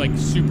make things like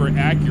super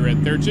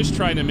accurate. They're just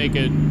trying to make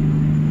it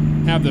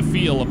have the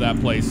feel of that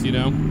place, you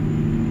know?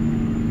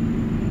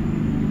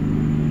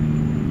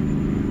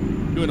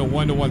 Doing a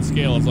 1-to-1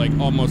 scale is like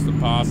almost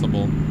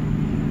impossible.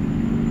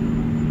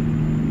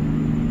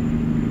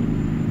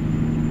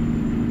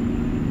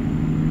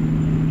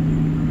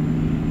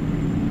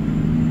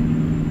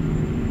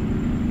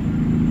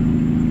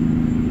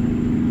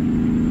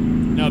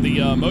 Now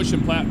the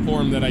motion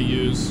platform that I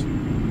use,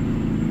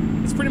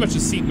 it's pretty much a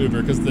seat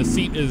mover because the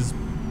seat is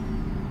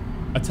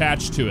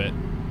attached to it.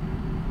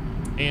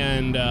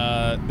 And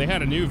they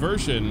had a new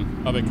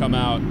version of it come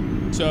out.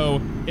 So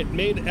it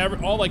made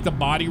all like the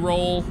body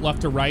roll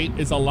left to right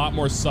is a lot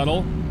more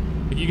subtle.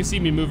 Like you can see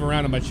me move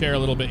around in my chair a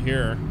little bit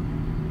here,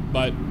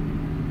 but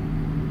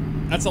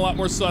that's a lot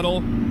more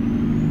subtle.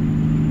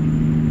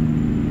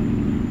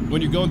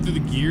 When you're going through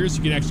the gears,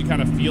 you can actually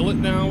kind of feel it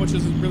now, which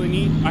is really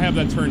neat. I have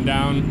that turned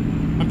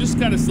down. I'm just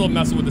kind of still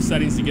messing with the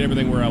settings to get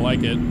everything where I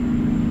like it.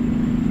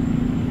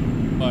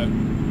 But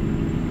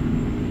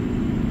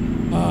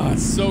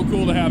it's so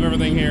cool to have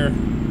everything here.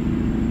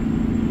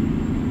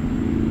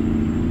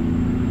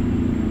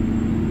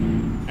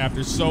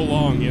 After so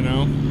long, you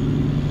know?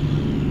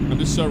 I'm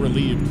just so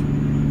relieved.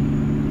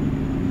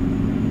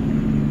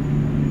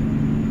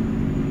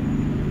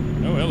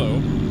 Oh, hello.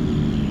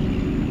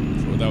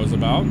 Not sure what that was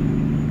about,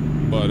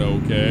 but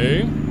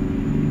okay.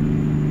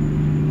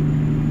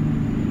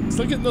 It's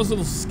like getting those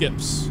little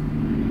skips.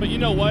 But you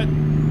know what?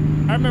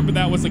 I remember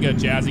that was like a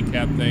Jazzy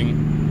Cat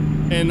thing.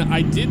 And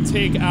I did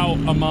take out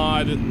a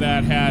mod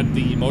that had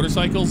the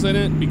motorcycles in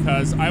it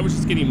because I was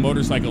just getting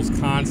motorcycles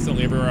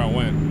constantly everywhere I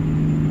went.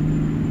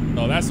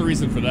 So that's the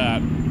reason for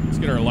that. Let's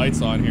get our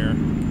lights on here.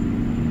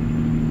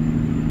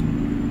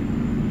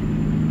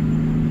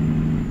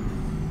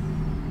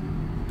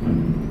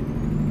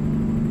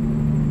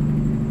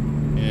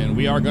 And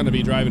we are going to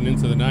be driving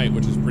into the night,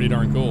 which is pretty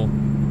darn cool.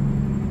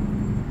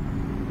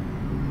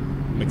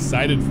 I'm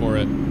excited for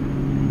it.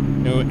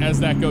 You know,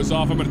 as that goes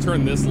off, I'm going to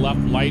turn this left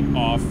light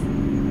off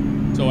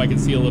so I can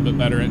see a little bit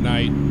better at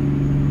night.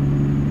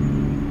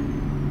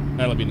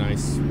 That'll be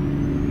nice.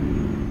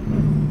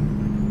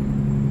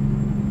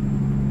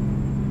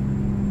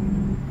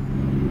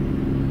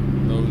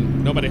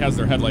 Nobody has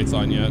their headlights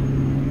on yet.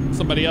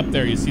 Somebody up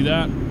there, you see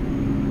that?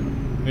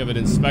 We have an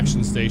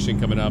inspection station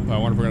coming up. I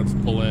wonder if we're gonna have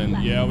to pull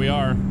in. Yeah, we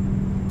are.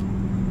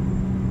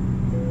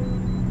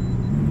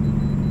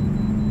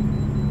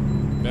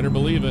 Better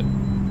believe it.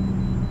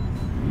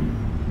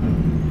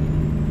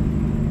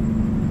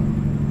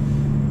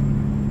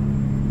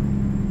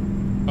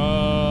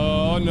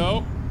 Oh,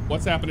 no.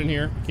 What's happening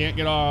here? Can't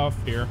get off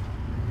here.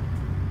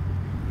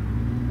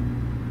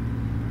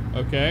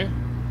 Okay.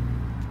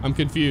 I'm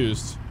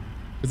confused.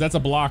 Because that's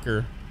a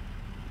blocker.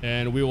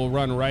 And we will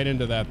run right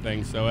into that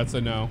thing, so that's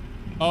a no.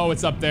 Oh,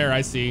 it's up there, I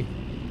see.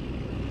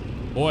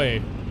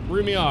 Boy,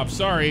 threw me off,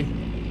 sorry.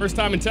 First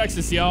time in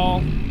Texas,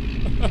 y'all.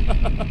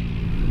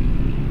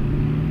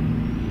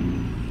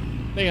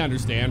 They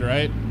understand,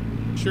 right?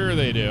 Sure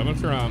they do. I'm gonna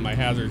turn on my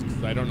hazards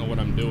because I don't know what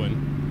I'm doing.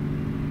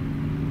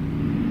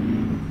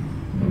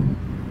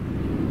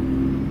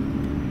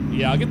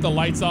 Yeah, I'll get the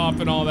lights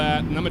off and all that,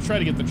 and I'm gonna try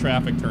to get the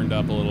traffic turned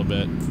up a little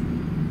bit.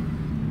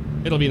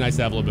 It'll be nice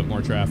to have a little bit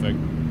more traffic.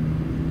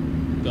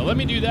 So let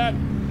me do that,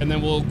 and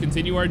then we'll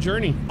continue our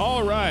journey.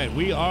 All right,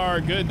 we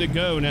are good to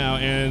go now,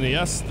 and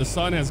yes, the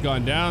sun has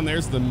gone down.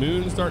 There's the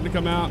moon starting to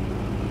come out.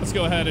 Let's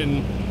go ahead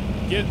and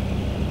get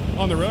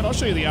on the road. I'll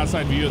show you the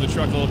outside view of the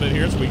truck a little bit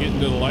here as we get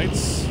into the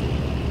lights,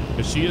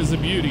 because she is a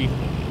beauty.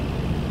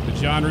 The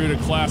Jon Ruda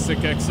Classic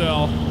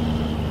XL.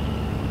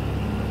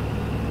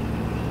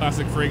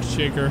 Classic freight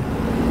shaker.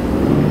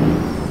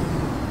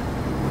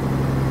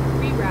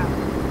 Reroute.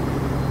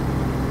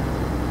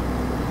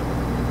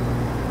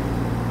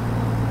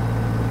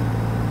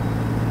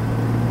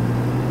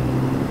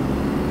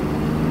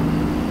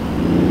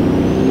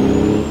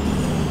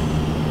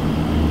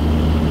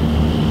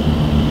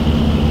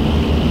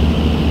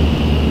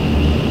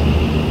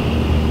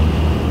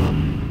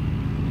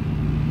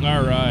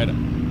 All right.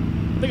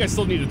 I think I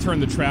still need to turn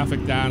the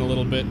traffic down a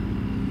little bit.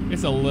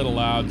 It's a little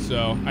loud,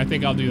 so I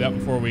think I'll do that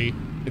before we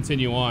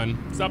continue on.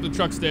 Stop the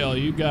truck stale.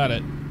 You got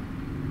it.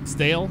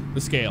 Stale?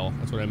 The scale.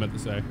 That's what I meant to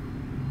say.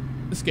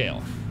 The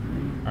scale.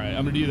 All right,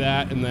 I'm going to do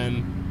that, and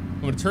then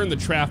I'm going to turn the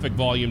traffic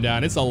volume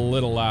down. It's a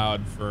little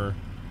loud for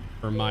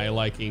my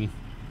liking.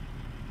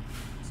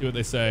 See what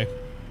they say.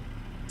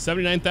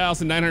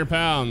 79,900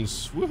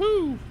 pounds.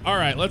 Woohoo! All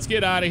right, let's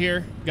get out of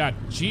here. Got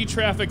G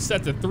traffic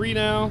set to 3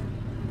 now.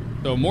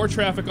 So more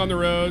traffic on the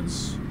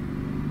roads.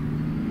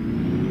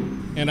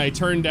 And I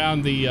turned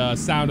down the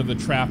sound of the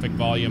traffic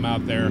volume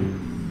out there.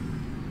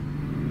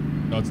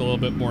 So it's a little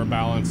bit more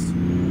balanced.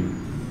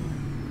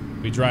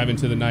 We drive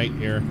into the night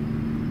here.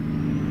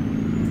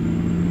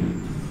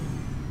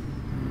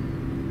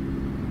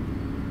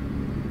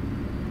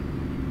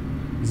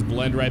 Just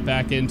blend right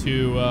back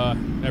into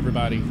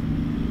everybody.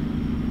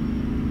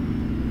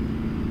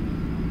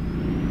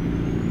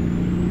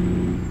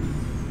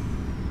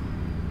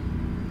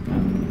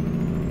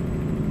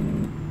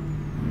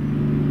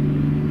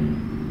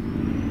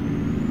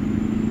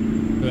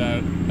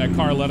 That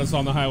car let us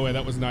on the highway.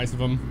 That was nice of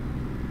him.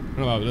 I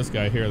don't know about this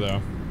guy here,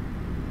 though.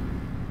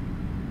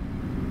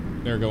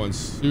 They're going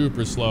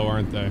super slow,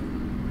 aren't they?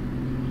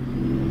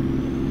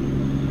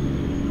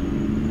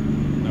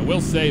 I will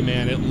say,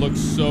 man, it looks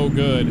so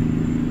good.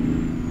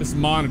 This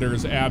monitor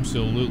is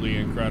absolutely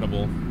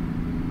incredible.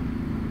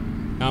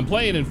 Now, I'm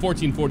playing in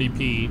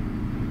 1440p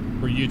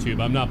for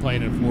YouTube. I'm not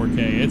playing in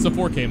 4K. It's a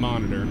 4K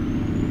monitor.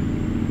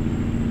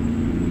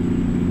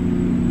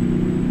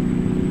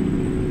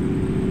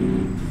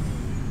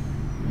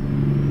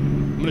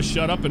 I'm gonna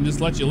shut up and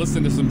just let you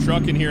listen to some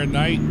truck in here at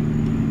night.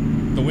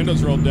 The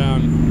windows rolled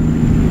down.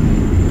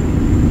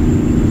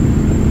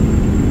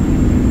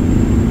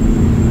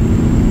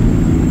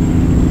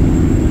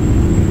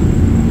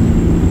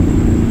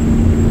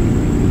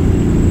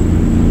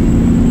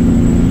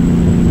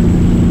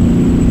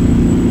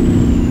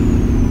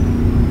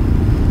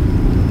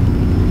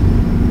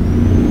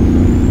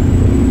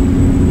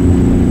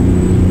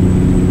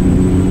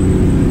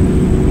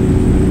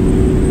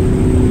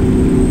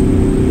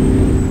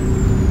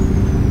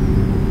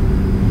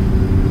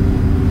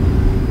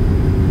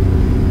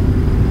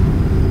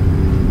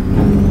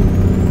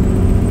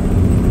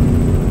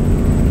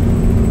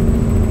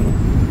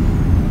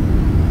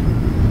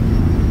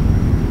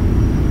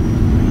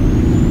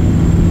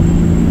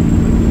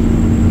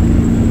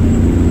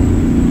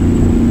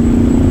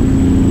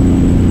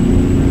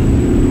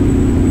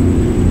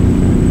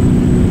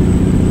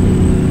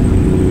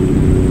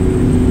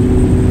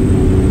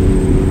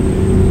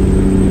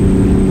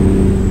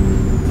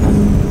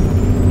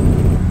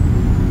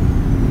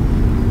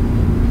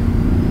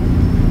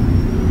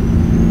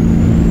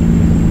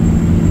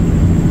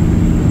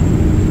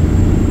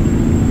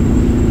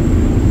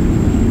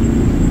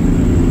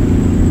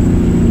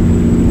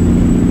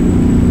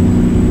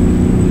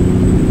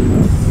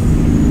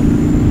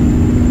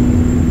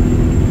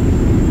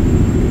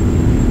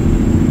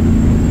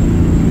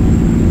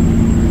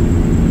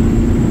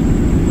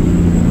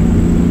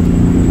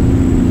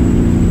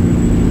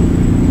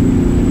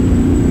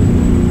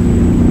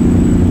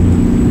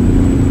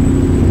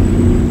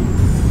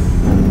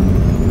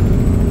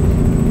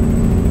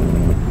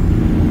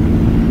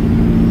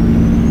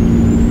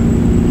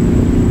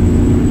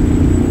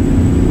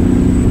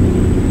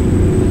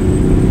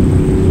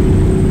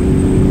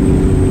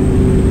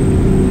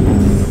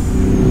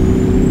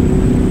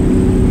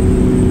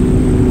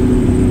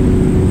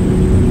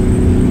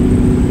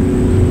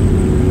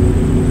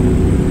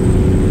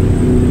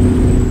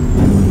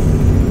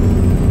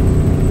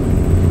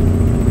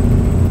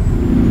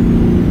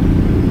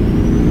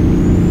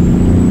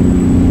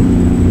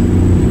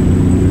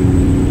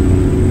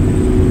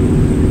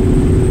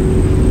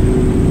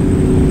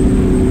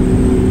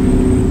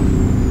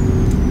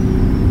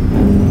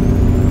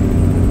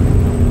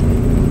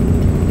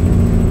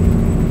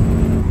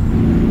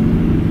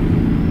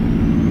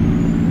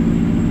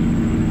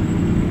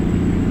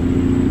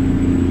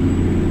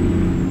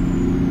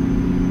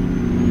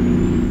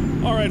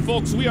 right,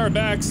 folks, we are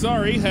back.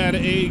 Sorry, had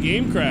a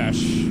game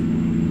crash.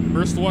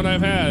 First one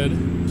I've had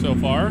so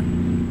far.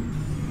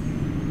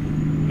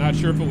 Not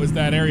sure if it was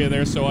that area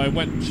there, so I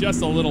went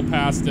just a little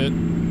past it.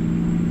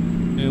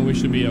 And we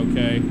should be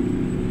okay.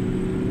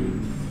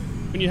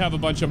 When you have a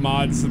bunch of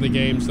mods in the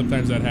game,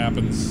 sometimes that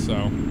happens, so.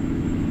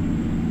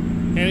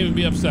 Can't even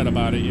be upset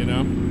about it, you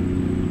know?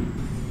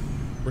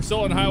 We're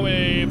still on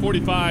Highway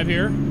 45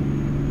 here.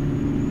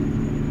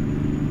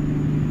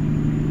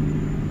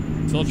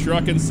 Still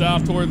trucking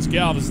south towards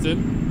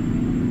Galveston.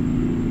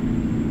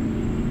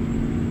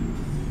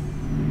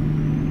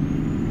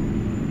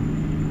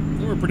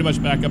 We're pretty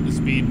much back up to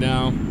speed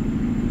now.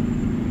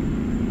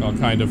 Well,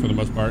 kind of for the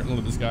most part. I'll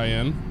let this guy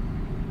in.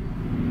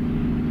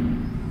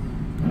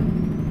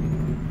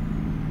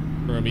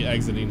 We're gonna be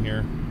exiting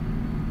here.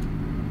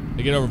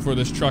 To get over before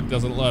this truck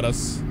doesn't let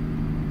us.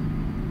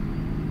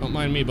 Don't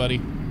mind me,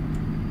 buddy.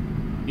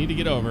 Need to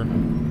get over.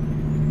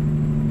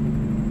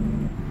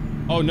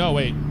 Oh, no,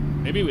 wait.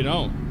 Maybe we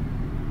don't.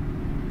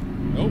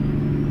 Nope.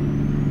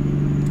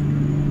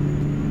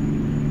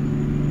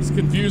 It's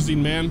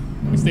confusing, man.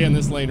 We stay in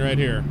this lane right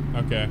here.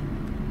 Okay.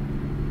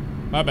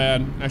 My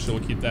bad. Actually,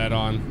 we'll keep that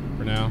on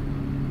for now.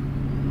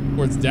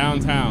 Towards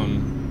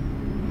downtown.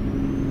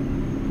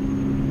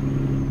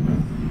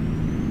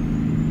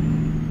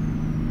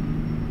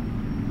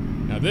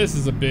 Now, this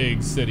is a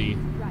big city.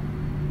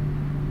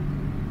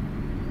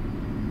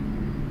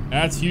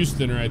 That's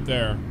Houston right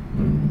there.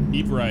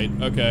 Keep right.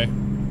 Okay.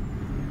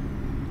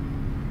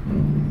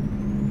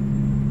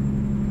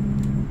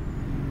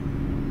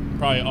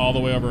 Probably all the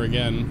way over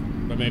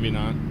again, but maybe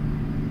not.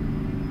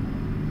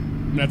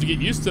 I'm gonna have to get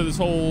used to this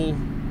whole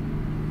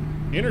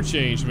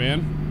interchange,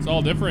 man. It's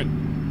all different.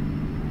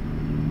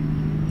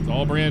 It's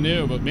all brand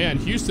new, but man,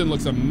 Houston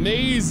looks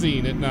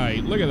amazing at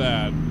night. Look at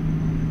that.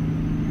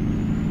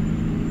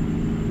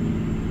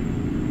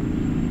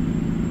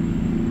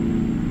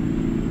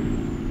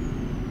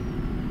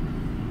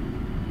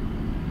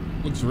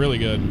 Looks really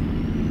good.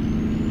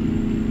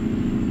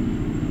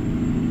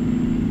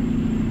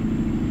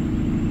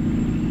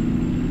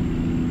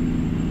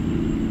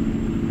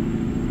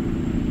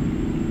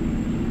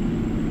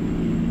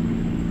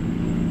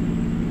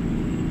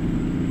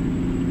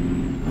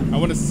 I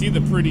want to see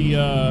the pretty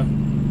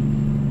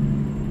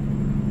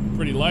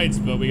lights,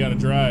 but we gotta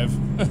drive.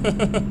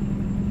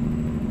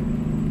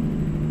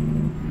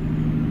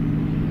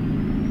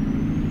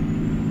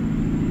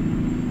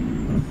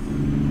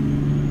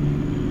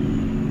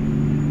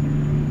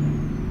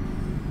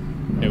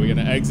 Okay, we're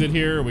gonna exit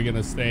here, or are we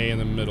gonna stay in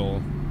the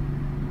middle?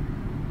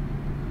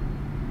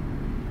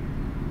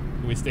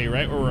 If we stay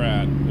right where we're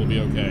at, we'll be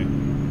okay.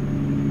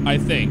 I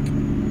think.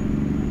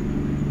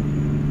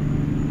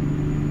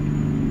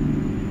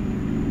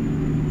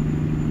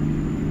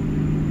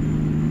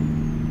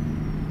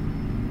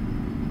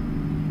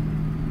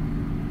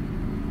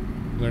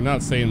 They're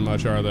not saying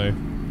much, are they?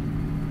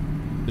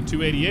 The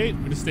 288,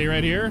 we just stay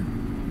right here?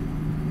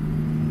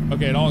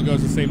 Okay, it all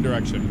goes the same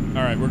direction.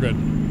 All right, we're good.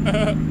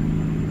 I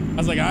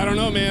was like, I don't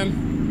know, man.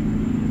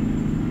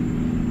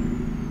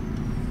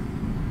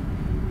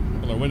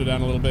 Pull our window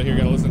down a little bit here,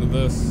 gotta listen to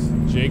this.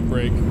 Jake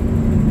brake.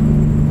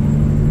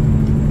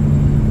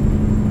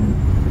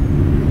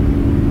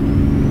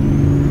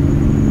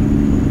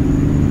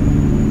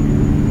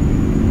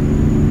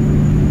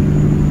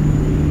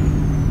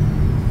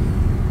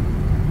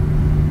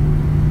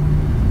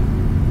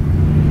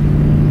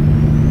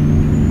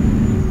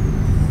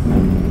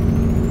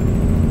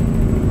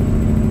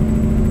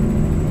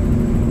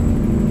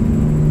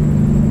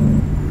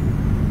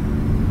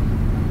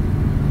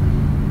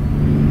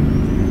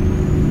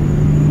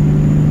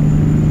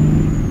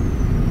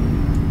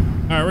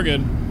 We're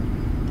good.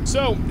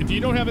 So, if you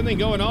don't have anything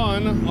going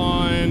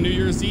on New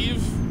Year's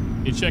Eve,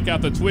 you check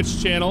out the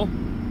Twitch channel,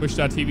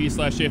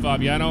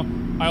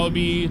 twitch.tv/JFabiano. I will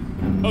be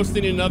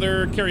hosting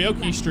another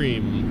karaoke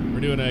stream. We're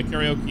doing a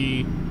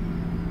karaoke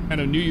kind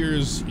of New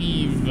Year's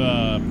Eve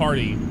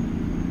party.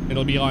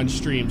 It'll be on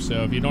stream,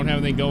 so if you don't have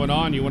anything going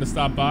on, you want to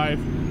stop by,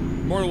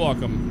 more than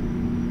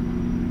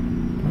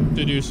welcome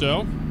to do so.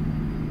 All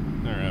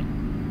right.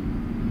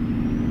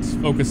 Let's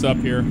focus up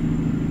here.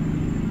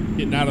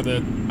 Getting out of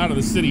the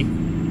city.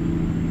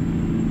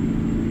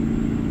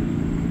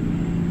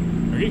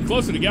 We're getting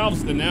closer to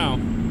Galveston now.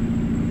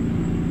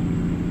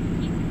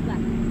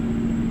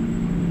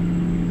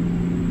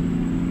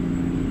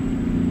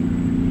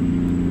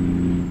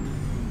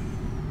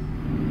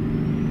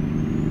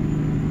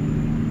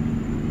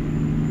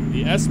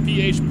 The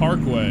SPH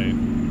Parkway.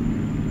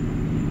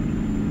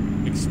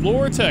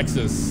 Explore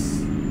Texas.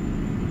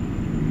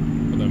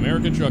 With the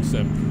American Truck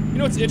Sim. You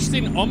know what's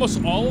interesting?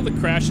 Almost all of the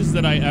crashes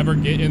that I ever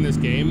get in this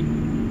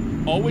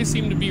game always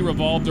seem to be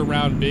revolved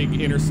around big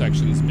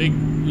intersections. Big,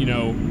 you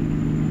know,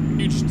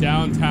 huge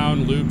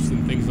downtown loops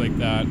and things like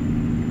that.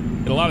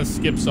 And a lot of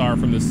skips are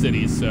from the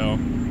city, so I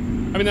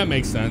mean that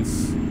makes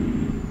sense.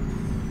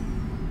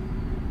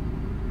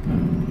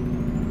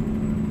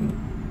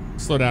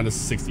 Slow down to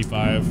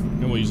 65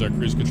 and we'll use our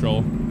cruise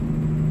control.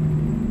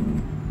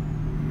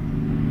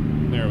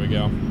 There we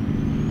go.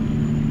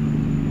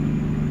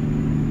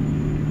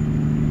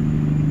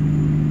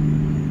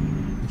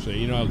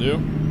 That'll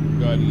do.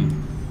 Go ahead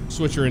and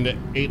switch her into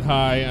 8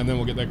 high, and then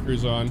we'll get that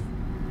cruise on.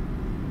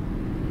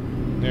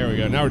 There we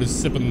go. Now we're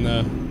just sipping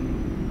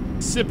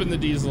the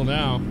diesel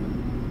now.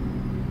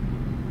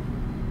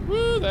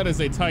 Woo, that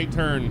is a tight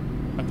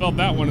turn. I felt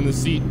that one in the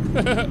seat.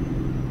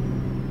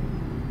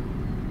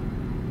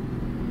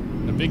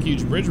 A big,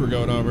 huge bridge we're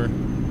going over.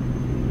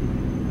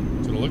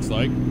 That's what it looks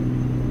like.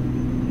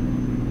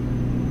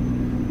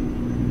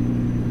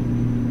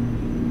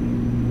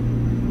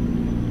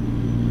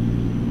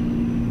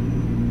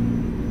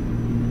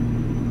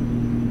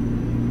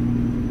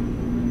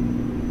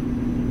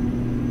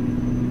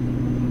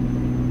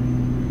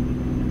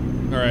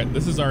 All right,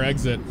 this is our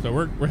exit. So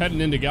we're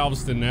heading into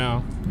Galveston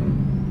now.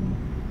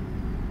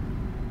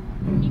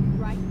 Keep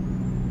right,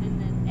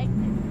 and then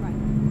exit right.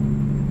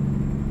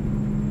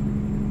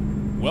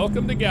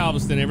 Welcome to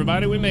Galveston,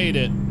 everybody. We made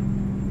it.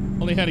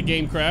 Only had a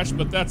game crash,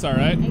 but that's all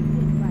right. Exit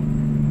right.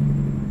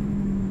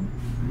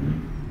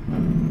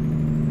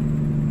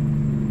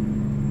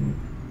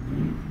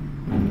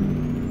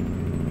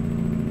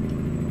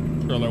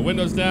 Roll our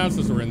windows down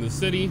since we're in the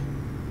city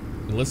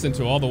and listen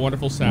to all the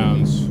wonderful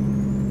sounds.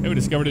 Hey, we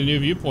discovered a new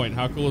viewpoint.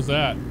 How cool is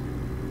that?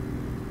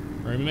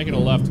 We're gonna be making a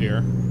left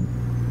here.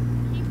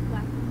 Keep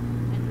left,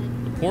 and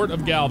then The port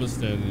of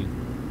Galveston.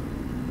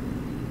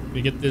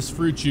 We get this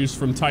fruit juice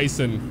from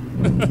Tyson.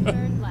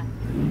 turn left.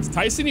 Does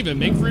Tyson even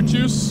make fruit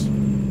juice?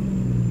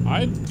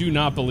 I do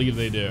not believe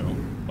they do,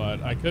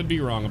 but I could be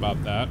wrong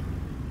about that.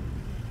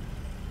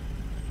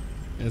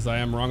 As I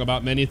am wrong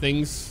about many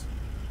things.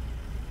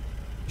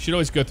 You should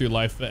always go through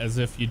life as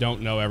if you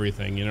don't know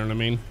everything, you know what I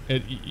mean?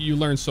 You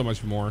learn so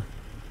much more.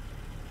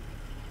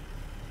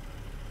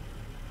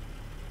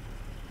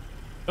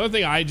 The other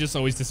thing I just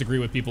always disagree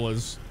with people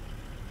is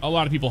a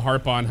lot of people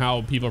harp on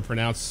how people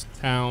pronounce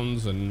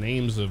towns and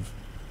names of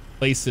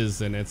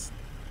places, and it's,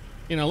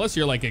 you know, unless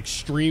you're like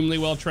extremely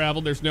well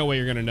traveled, there's no way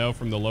you're gonna know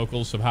from the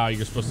locals of how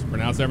you're supposed to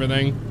pronounce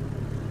everything.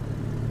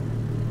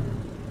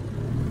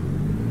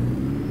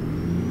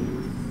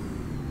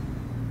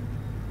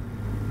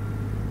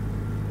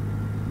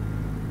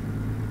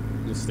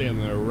 Just stay in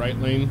the right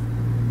lane.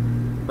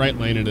 Right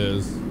lane it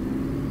is.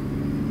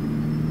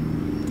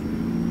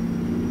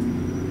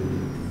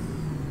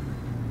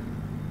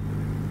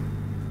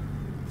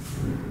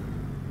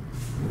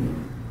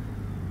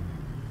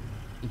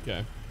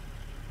 Okay.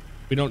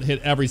 If we don't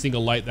hit every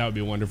single light, that would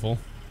be wonderful.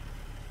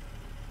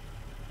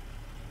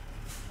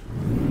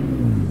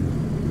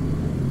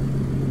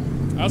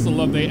 I also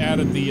love they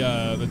added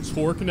the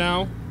torque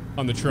now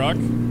on the truck.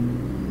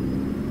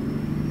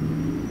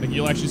 Like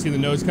you'll actually see the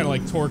nose kind of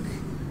like torque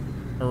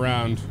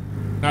around.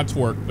 Not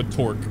torque, but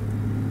torque.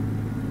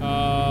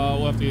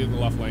 We'll have to get in the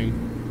left lane.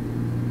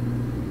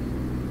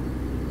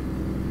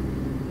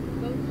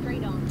 Go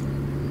straight on.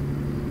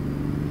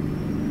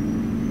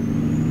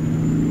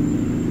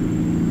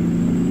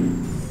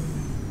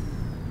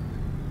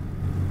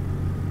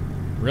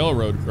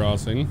 Railroad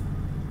crossing.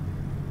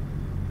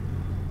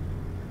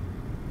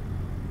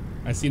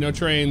 I see no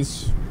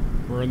trains.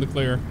 We're in the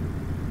clear.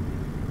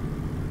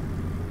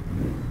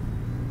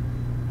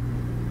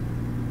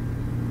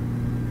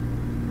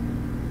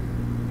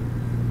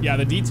 Yeah,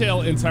 the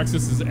detail in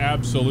Texas is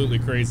absolutely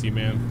crazy,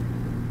 man.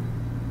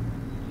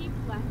 Keep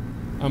left.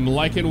 I'm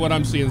liking what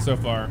I'm seeing so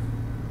far.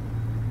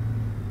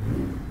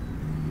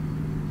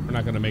 We're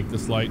not gonna make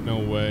this light, no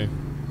way.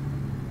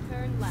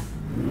 Turn left.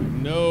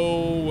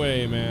 No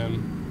way,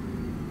 man.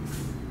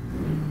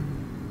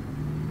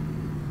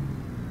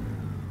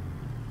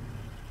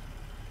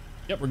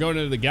 Yep, we're going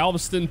into the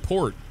Galveston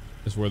port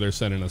is where they're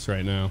sending us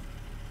right now.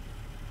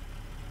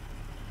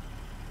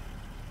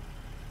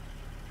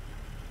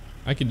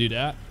 I can do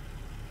that.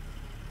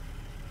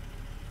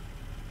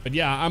 But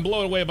yeah, I'm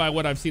blown away by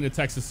what I've seen in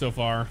Texas so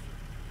far.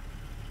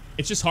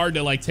 It's just hard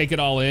to like take it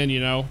all in, you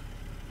know,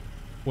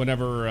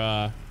 whenever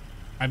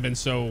I've been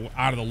so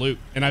out of the loop.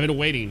 And I've been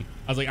waiting.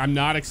 I was like, I'm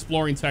not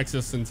exploring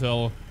Texas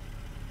until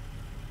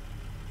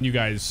you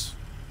guys.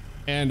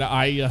 And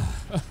I,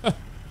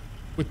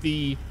 with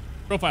the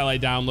profile I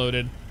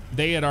downloaded,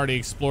 they had already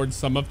explored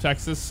some of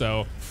Texas.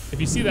 So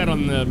if you see that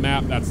on the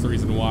map, that's the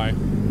reason why.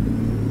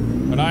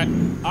 But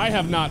I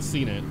have not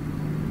seen it.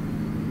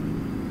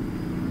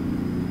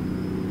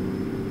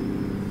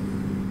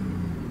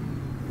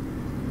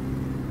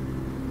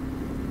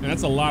 And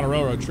that's a lot of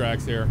railroad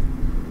tracks here.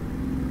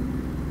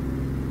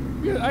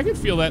 Yeah, I can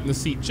feel that in the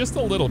seat just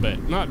a little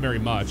bit, not very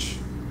much.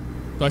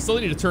 So I still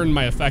need to turn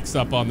my effects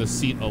up on the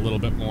seat a little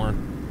bit more.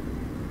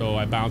 So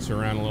I bounce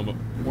around a little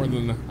bit more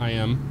than I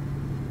am.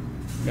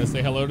 Gotta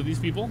say hello to these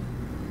people.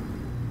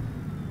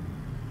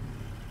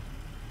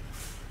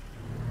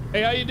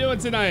 Hey, how you doing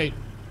tonight?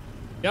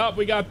 Yep,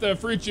 we got the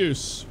fruit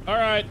juice. All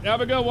right, have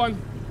a good one.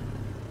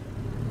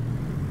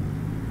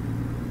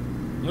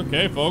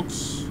 Okay,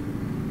 folks.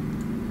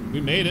 We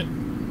made it.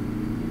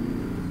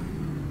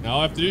 Now all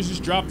I have to do is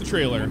just drop the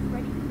trailer.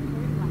 Ready,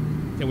 turn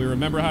left. Can we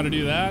remember how to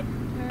do that?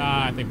 Turn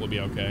I left. think we'll be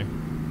okay.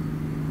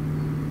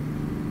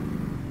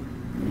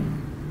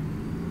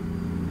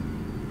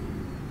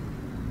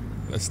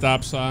 A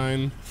stop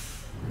sign.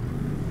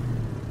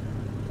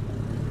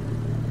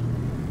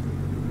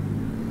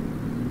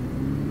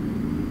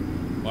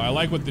 I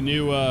like what the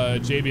new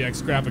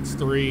JBX Graphics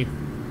 3.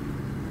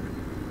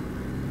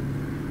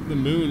 The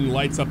moon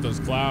lights up those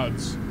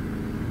clouds.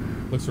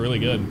 Looks really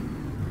good.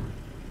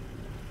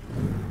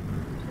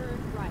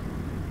 Turn right.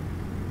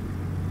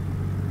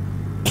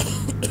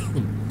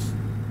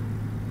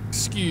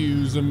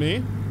 Excuse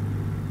me.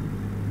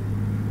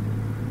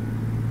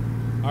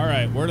 All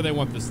right, where do they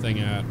want this thing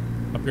at?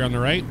 Up here on the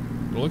right?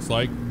 It looks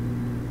like.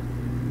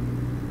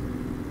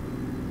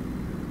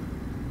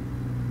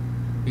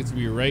 It needs to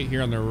be right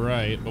here on the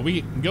right, but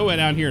we can go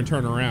down here and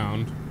turn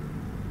around.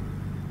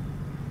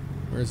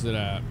 Where's it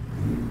at?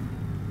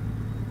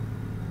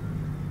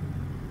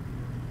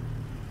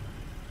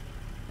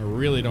 I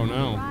really don't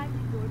know. Arrive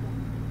at your We're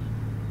destination.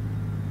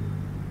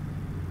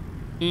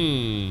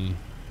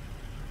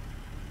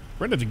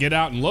 gonna have to get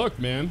out and look,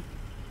 man.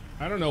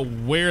 I don't know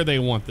where they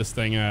want this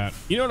thing at.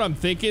 You know what I'm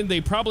thinking?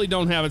 They probably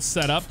don't have it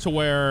set up to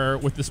where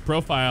with this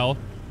profile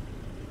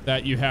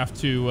that you have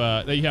to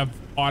that you have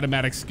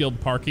automatic skilled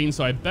parking.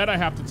 So I bet I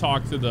have to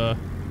talk to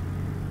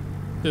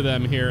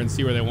them here and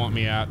see where they want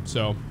me at.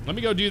 So let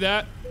me go do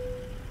that.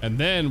 And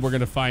then we're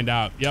gonna find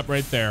out. Yep,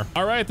 right there.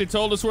 All right, they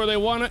told us where they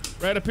want it,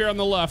 right up here on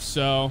the left.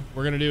 So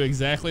we're gonna do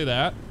exactly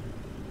that.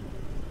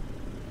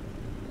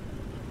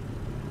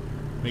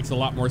 Makes a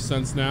lot more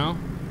sense now.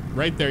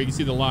 Right there, you can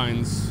see the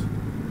lines.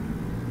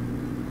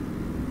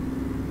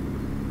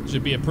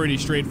 Should be a pretty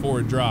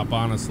straightforward drop,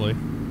 honestly.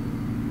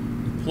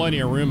 Plenty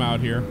of room out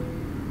here.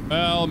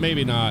 Well,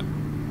 maybe not.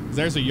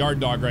 There's a yard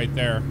dog right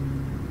there.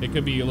 It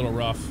could be a little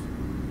rough.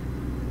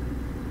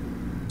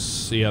 Let's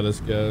see how this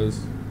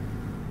goes.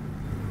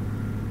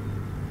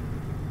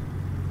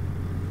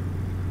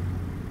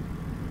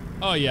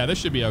 Oh yeah, this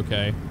should be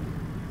okay.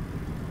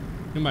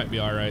 It might be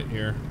all right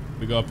here.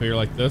 We go up here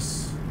like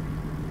this.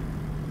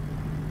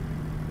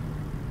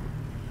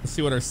 Let's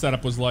see what our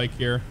setup was like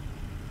here.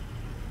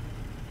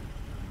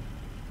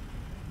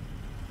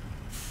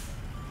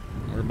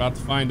 We're about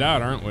to find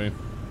out, aren't we?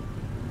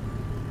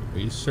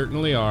 We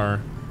certainly are.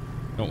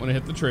 Don't want to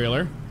hit the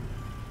trailer.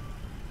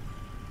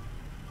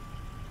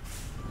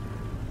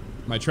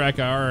 My track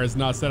IR is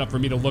not set up for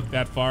me to look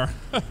that far.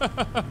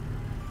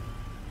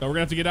 So we're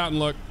gonna have to get out and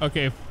look.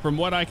 Okay, from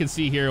what I can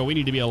see here, we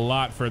need to be a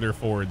lot further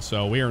forward.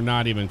 So we are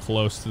not even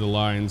close to the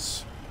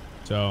lines.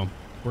 So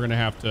we're gonna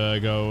have to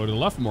go to the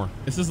left more.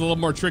 This is a little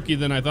more tricky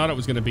than I thought it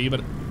was gonna be,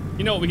 but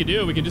you know what we can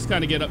do? We can just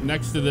kind of get up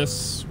next to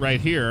this right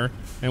here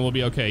and we'll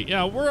be okay.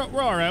 Yeah, we're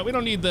all right. We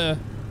don't need them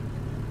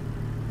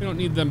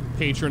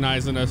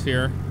patronizing us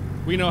here.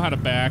 We know how to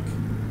back.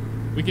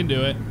 We can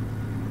do it.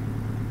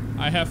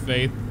 I have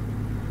faith.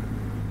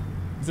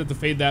 Just have to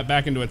fade that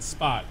back into its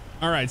spot.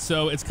 All right,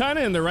 so it's kind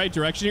of in the right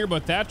direction here,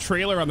 but that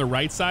trailer on the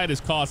right side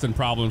is causing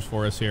problems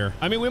for us here.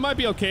 I mean, we might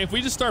be okay. If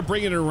we just start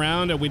bringing it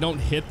around and we don't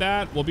hit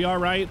that, we'll be all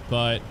right.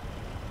 But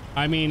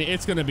I mean,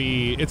 it's gonna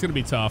be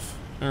tough.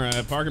 All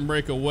right, park and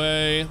brake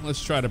away.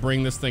 Let's try to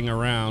bring this thing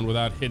around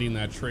without hitting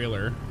that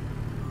trailer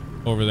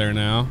over there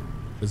now,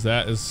 because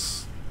that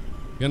is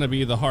gonna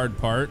be the hard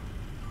part,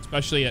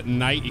 especially at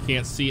night. You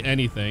can't see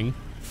anything.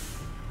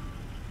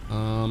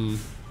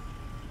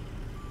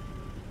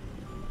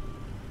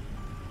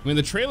 I mean,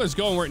 the trailer's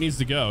going where it needs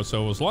to go,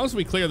 so as long as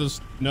we clear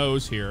this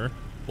nose here,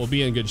 we'll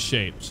be in good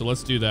shape. So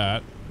let's do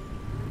that.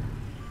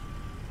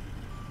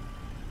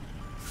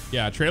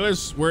 Yeah,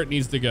 trailer's where it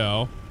needs to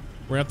go.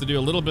 We're gonna have to do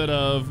a little bit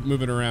of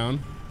moving around.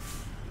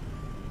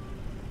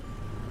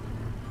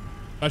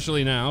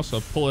 Especially now,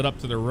 so pull it up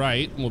to the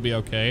right and we'll be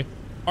okay.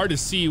 Hard to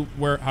see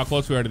how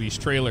close we are to these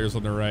trailers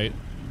on the right.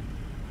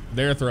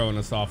 They're throwing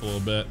us off a little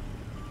bit.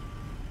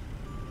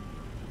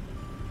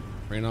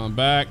 Bring it on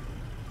back.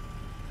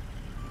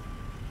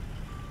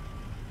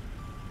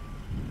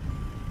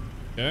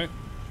 Okay,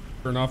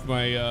 turn off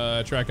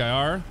my track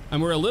IR.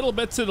 And we're a little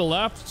bit to the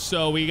left,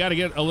 so we got to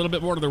get a little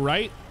bit more to the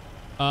right.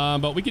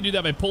 But we can do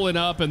that by pulling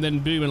up and then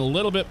doing a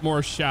little bit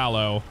more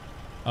shallow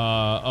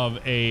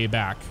of a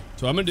back.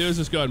 So what I'm gonna do is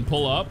just go ahead and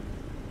pull up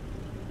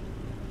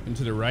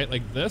into the right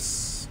like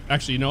this.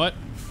 Actually, you know what?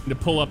 I'm gonna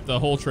pull up the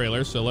whole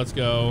trailer. So let's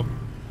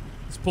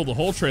pull the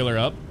whole trailer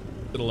up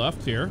to the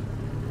left here,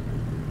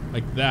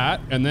 like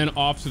that, and then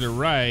off to the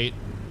right.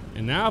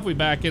 And now if we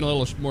back in a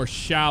little more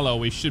shallow,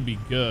 we should be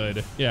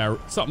good. Yeah,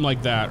 something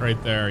like that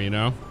right there, you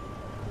know?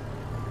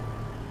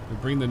 We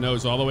bring the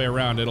nose all the way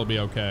around, it'll be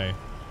okay.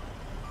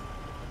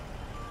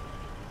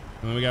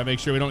 And then we gotta make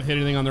sure we don't hit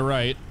anything on the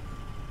right.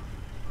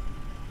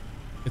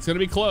 It's gonna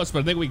be close, but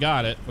I think we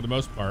got it for the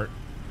most part.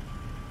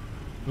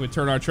 We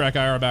turn our track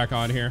IR back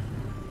on here.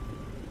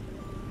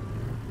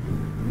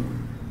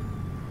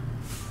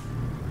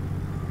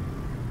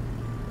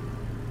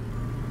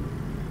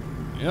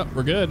 Yep,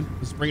 we're good.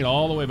 Let's bring it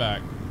all the way back.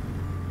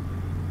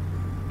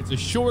 It's a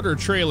shorter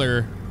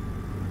trailer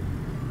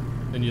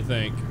than you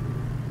think.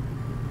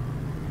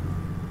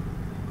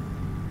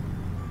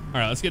 All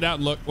right, let's get out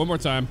and look one more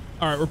time.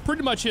 All right, we're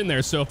pretty much in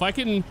there. So if I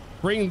can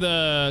bring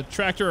the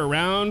tractor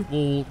around,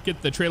 we'll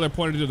get the trailer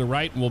pointed to the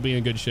right and we'll be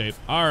in good shape.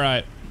 All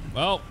right,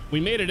 well,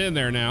 we made it in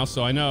there now,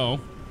 so I know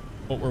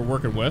what we're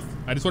working with.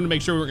 I just wanted to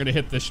make sure we weren't gonna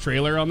hit this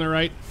trailer on the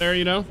right there,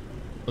 you know?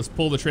 Let's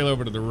pull the trailer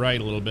over to the right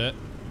a little bit.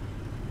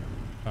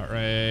 All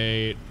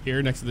right,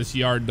 here next to this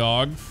yard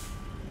dog.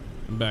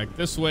 And back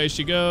this way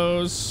she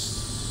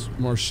goes.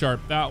 More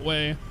sharp that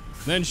way.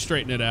 Then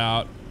straighten it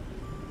out.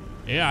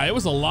 Yeah, it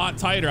was a lot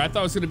tighter. I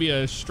thought it was going to be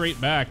a straight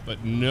back,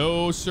 but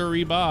no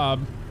siree,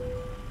 Bob.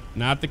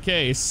 Not the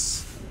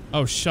case.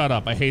 Oh, shut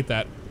up. I hate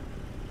that.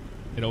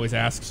 It always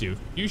asks you,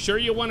 you sure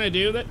you want to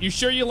do that? You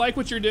sure you like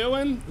what you're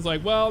doing? It's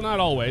like, well, not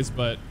always,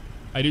 but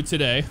I do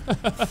today.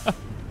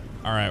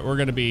 All right, we're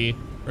gonna be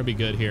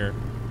good here.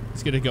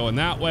 Let's get it going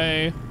that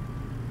way,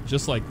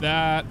 just like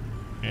that,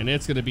 and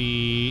it's gonna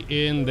be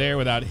in there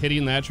without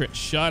hitting that tree.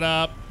 Shut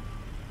up!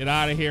 Get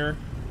out of here!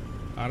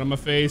 Out of my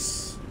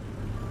face!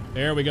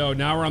 There we go.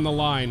 Now we're on the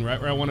line,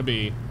 right where I want to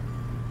be.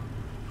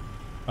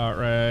 All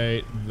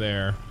right,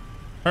 there.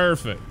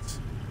 Perfect.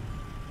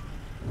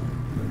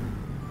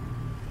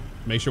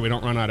 Make sure we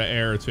don't run out of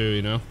air too,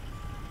 you know.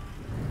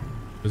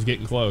 It was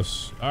getting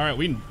close. All right,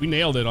 we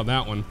nailed it on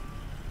that one.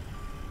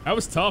 That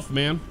was tough,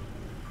 man.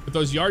 With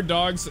those yard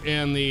dogs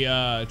and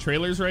the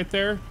trailers right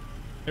there,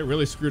 it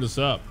really screwed us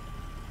up.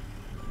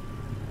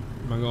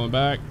 Am I going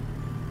back?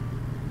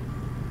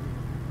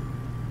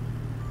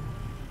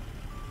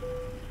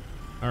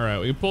 All right,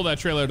 we can pull that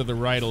trailer to the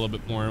right a little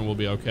bit more and we'll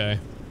be okay.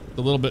 It's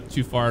a little bit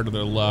too far to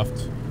the left.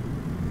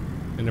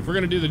 And if we're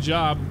gonna do the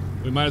job,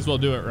 we might as well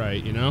do it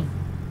right, you know?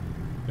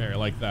 There,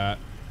 like that.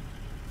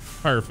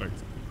 Perfect.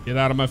 Get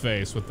out of my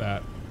face with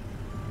that.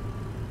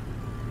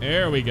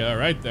 There we go,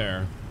 right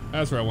there.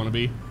 That's where I want to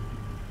be.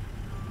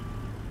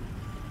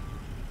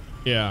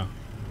 Yeah,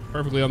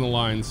 perfectly on the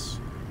lines.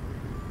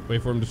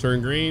 Wait for him to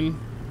turn green.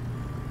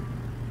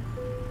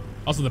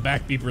 Also, the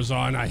back beeper's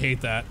on. I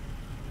hate that.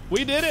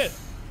 We did it.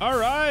 All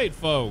right,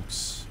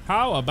 folks.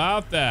 How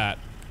about that?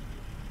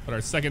 Put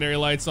our secondary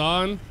lights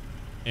on,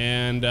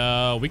 and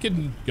we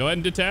can go ahead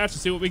and detach and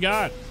see what we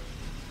got.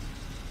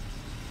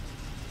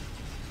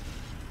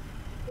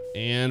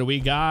 And we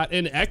got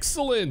an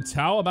excellent.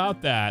 How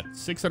about that?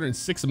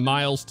 606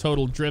 miles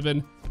total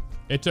driven.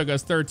 It took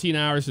us 13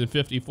 hours and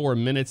 54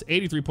 minutes,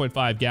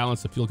 83.5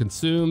 gallons of fuel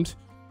consumed.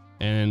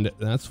 And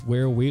that's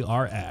where we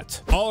are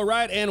at. All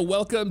right, and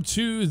welcome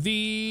to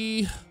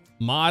the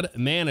mod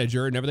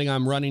manager and everything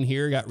I'm running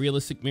here. Got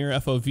realistic mirror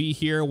FOV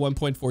here,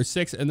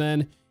 1.46. And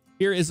then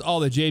here is all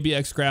the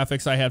JBX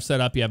graphics I have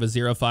set up. You have a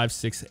 0, 5,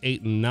 6,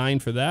 8, and 9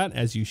 for that,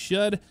 as you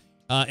should.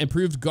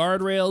 Improved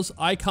guardrails,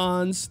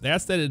 icons.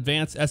 That's that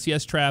advanced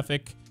SES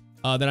traffic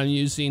that I'm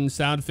using.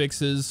 Sound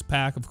fixes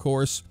pack, of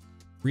course.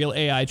 Real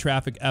AI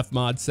traffic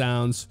FMod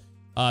sounds.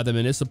 The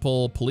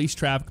municipal police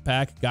traffic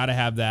pack, gotta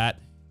have that.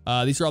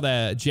 These are all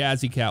the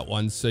Jazzy Cat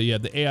ones. So you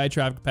have the AI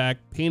traffic pack,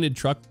 painted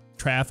truck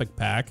traffic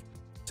pack.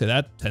 Say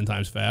that 10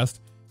 times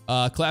fast.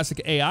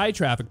 Classic AI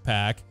traffic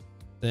pack.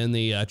 Then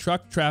the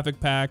truck traffic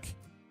pack.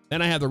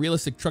 Then I have the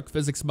realistic truck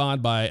physics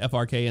mod by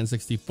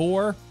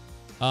FRKN64.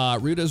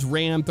 Ruda's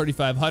RAM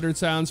 3500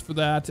 sounds for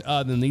that.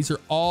 Then these are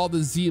all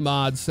the Z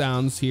mod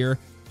sounds here.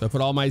 So I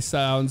put all my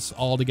sounds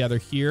all together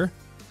here.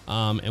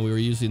 And we were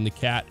using the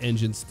Cat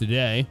engines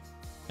today.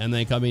 And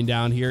then coming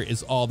down here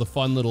is all the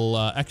fun little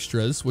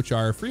extras, which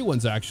are free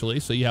ones actually.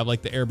 So you have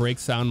like the air brake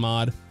sound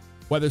mod,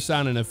 weather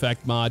sound and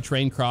effect mod,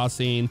 train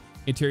crossing,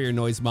 interior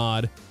noise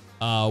mod,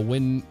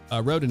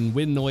 road and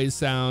wind noise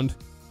sound,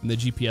 and the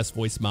GPS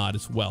voice mod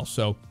as well.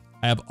 So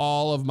I have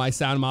all of my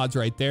sound mods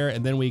right there.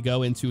 And then we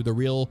go into the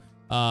real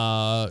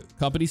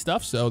company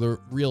stuff. So the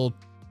real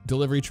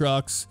delivery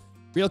trucks,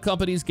 real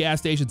companies, gas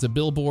stations, and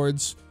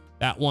billboards.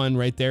 That one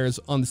right there is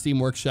on the Steam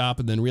Workshop.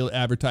 And then real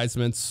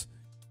advertisements.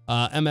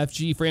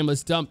 MFG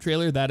frameless dump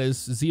trailer. That is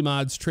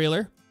Z-Mod's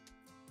trailer.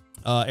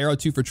 Aero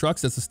 2 for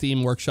trucks. That's the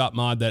Steam Workshop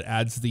mod that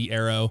adds the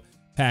Aero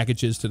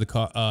packages to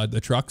the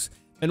trucks.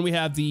 Then we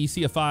have the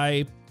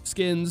CFI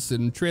skins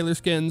and trailer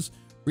skins.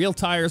 Real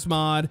tires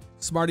mod.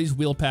 Smarties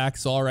wheel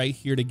packs all right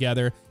here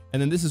together.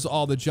 And then this is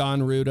all the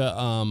Jon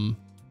Ruda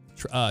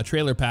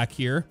trailer pack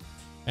here.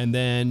 And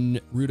then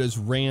Ruda's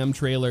RAM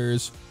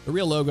trailers, the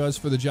real logos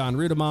for the Jon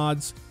Ruda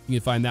mods. You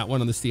can find that one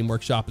on the Steam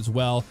Workshop as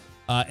well.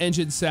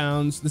 Engine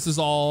sounds, this is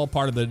all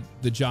part of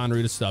the Jon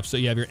Ruda stuff. So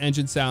you have your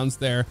engine sounds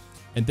there,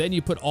 and then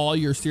you put all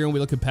your steering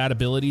wheel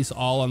compatibilities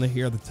all on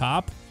here at the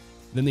top.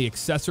 Then the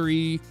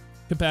accessory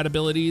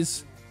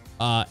compatibilities,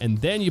 and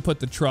then you put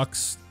the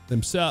trucks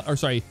themselves, or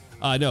sorry,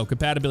 no,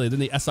 compatibility. Then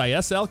the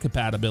SISL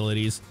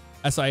compatibilities,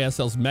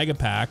 SISL's Mega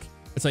Pack.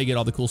 That's how you get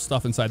all the cool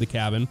stuff inside the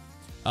cabin.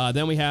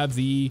 Then we have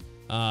the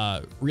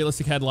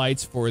realistic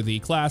headlights for the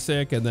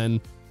Classic, and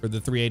then for the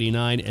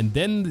 389. And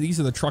then these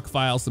are the truck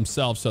files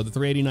themselves. So the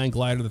 389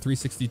 glider, the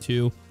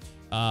 362,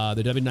 the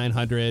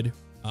W900,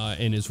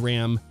 and his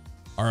RAM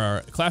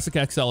are Classic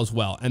XL as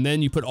well. And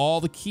then you put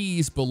all the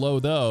keys below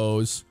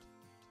those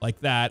like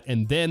that.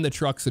 And then the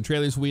trucks and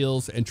trailers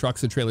wheels and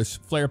trucks and trailers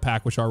flare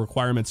pack, which are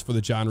requirements for the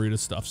Jon Ruda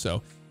stuff.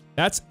 So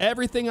that's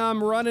everything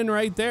I'm running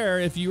right there.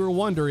 If you were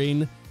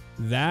wondering,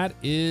 that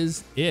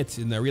is it.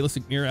 In the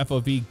realistic mirror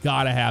FOV,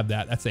 gotta have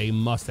that. That's a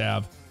must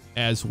have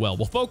as well.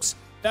 Well, folks,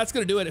 that's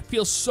going to do it. It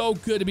feels so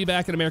good to be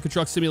back in American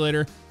Truck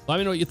Simulator. Let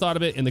me know what you thought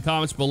of it in the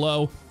comments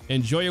below.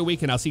 Enjoy your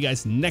week, and I'll see you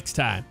guys next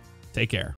time. Take care.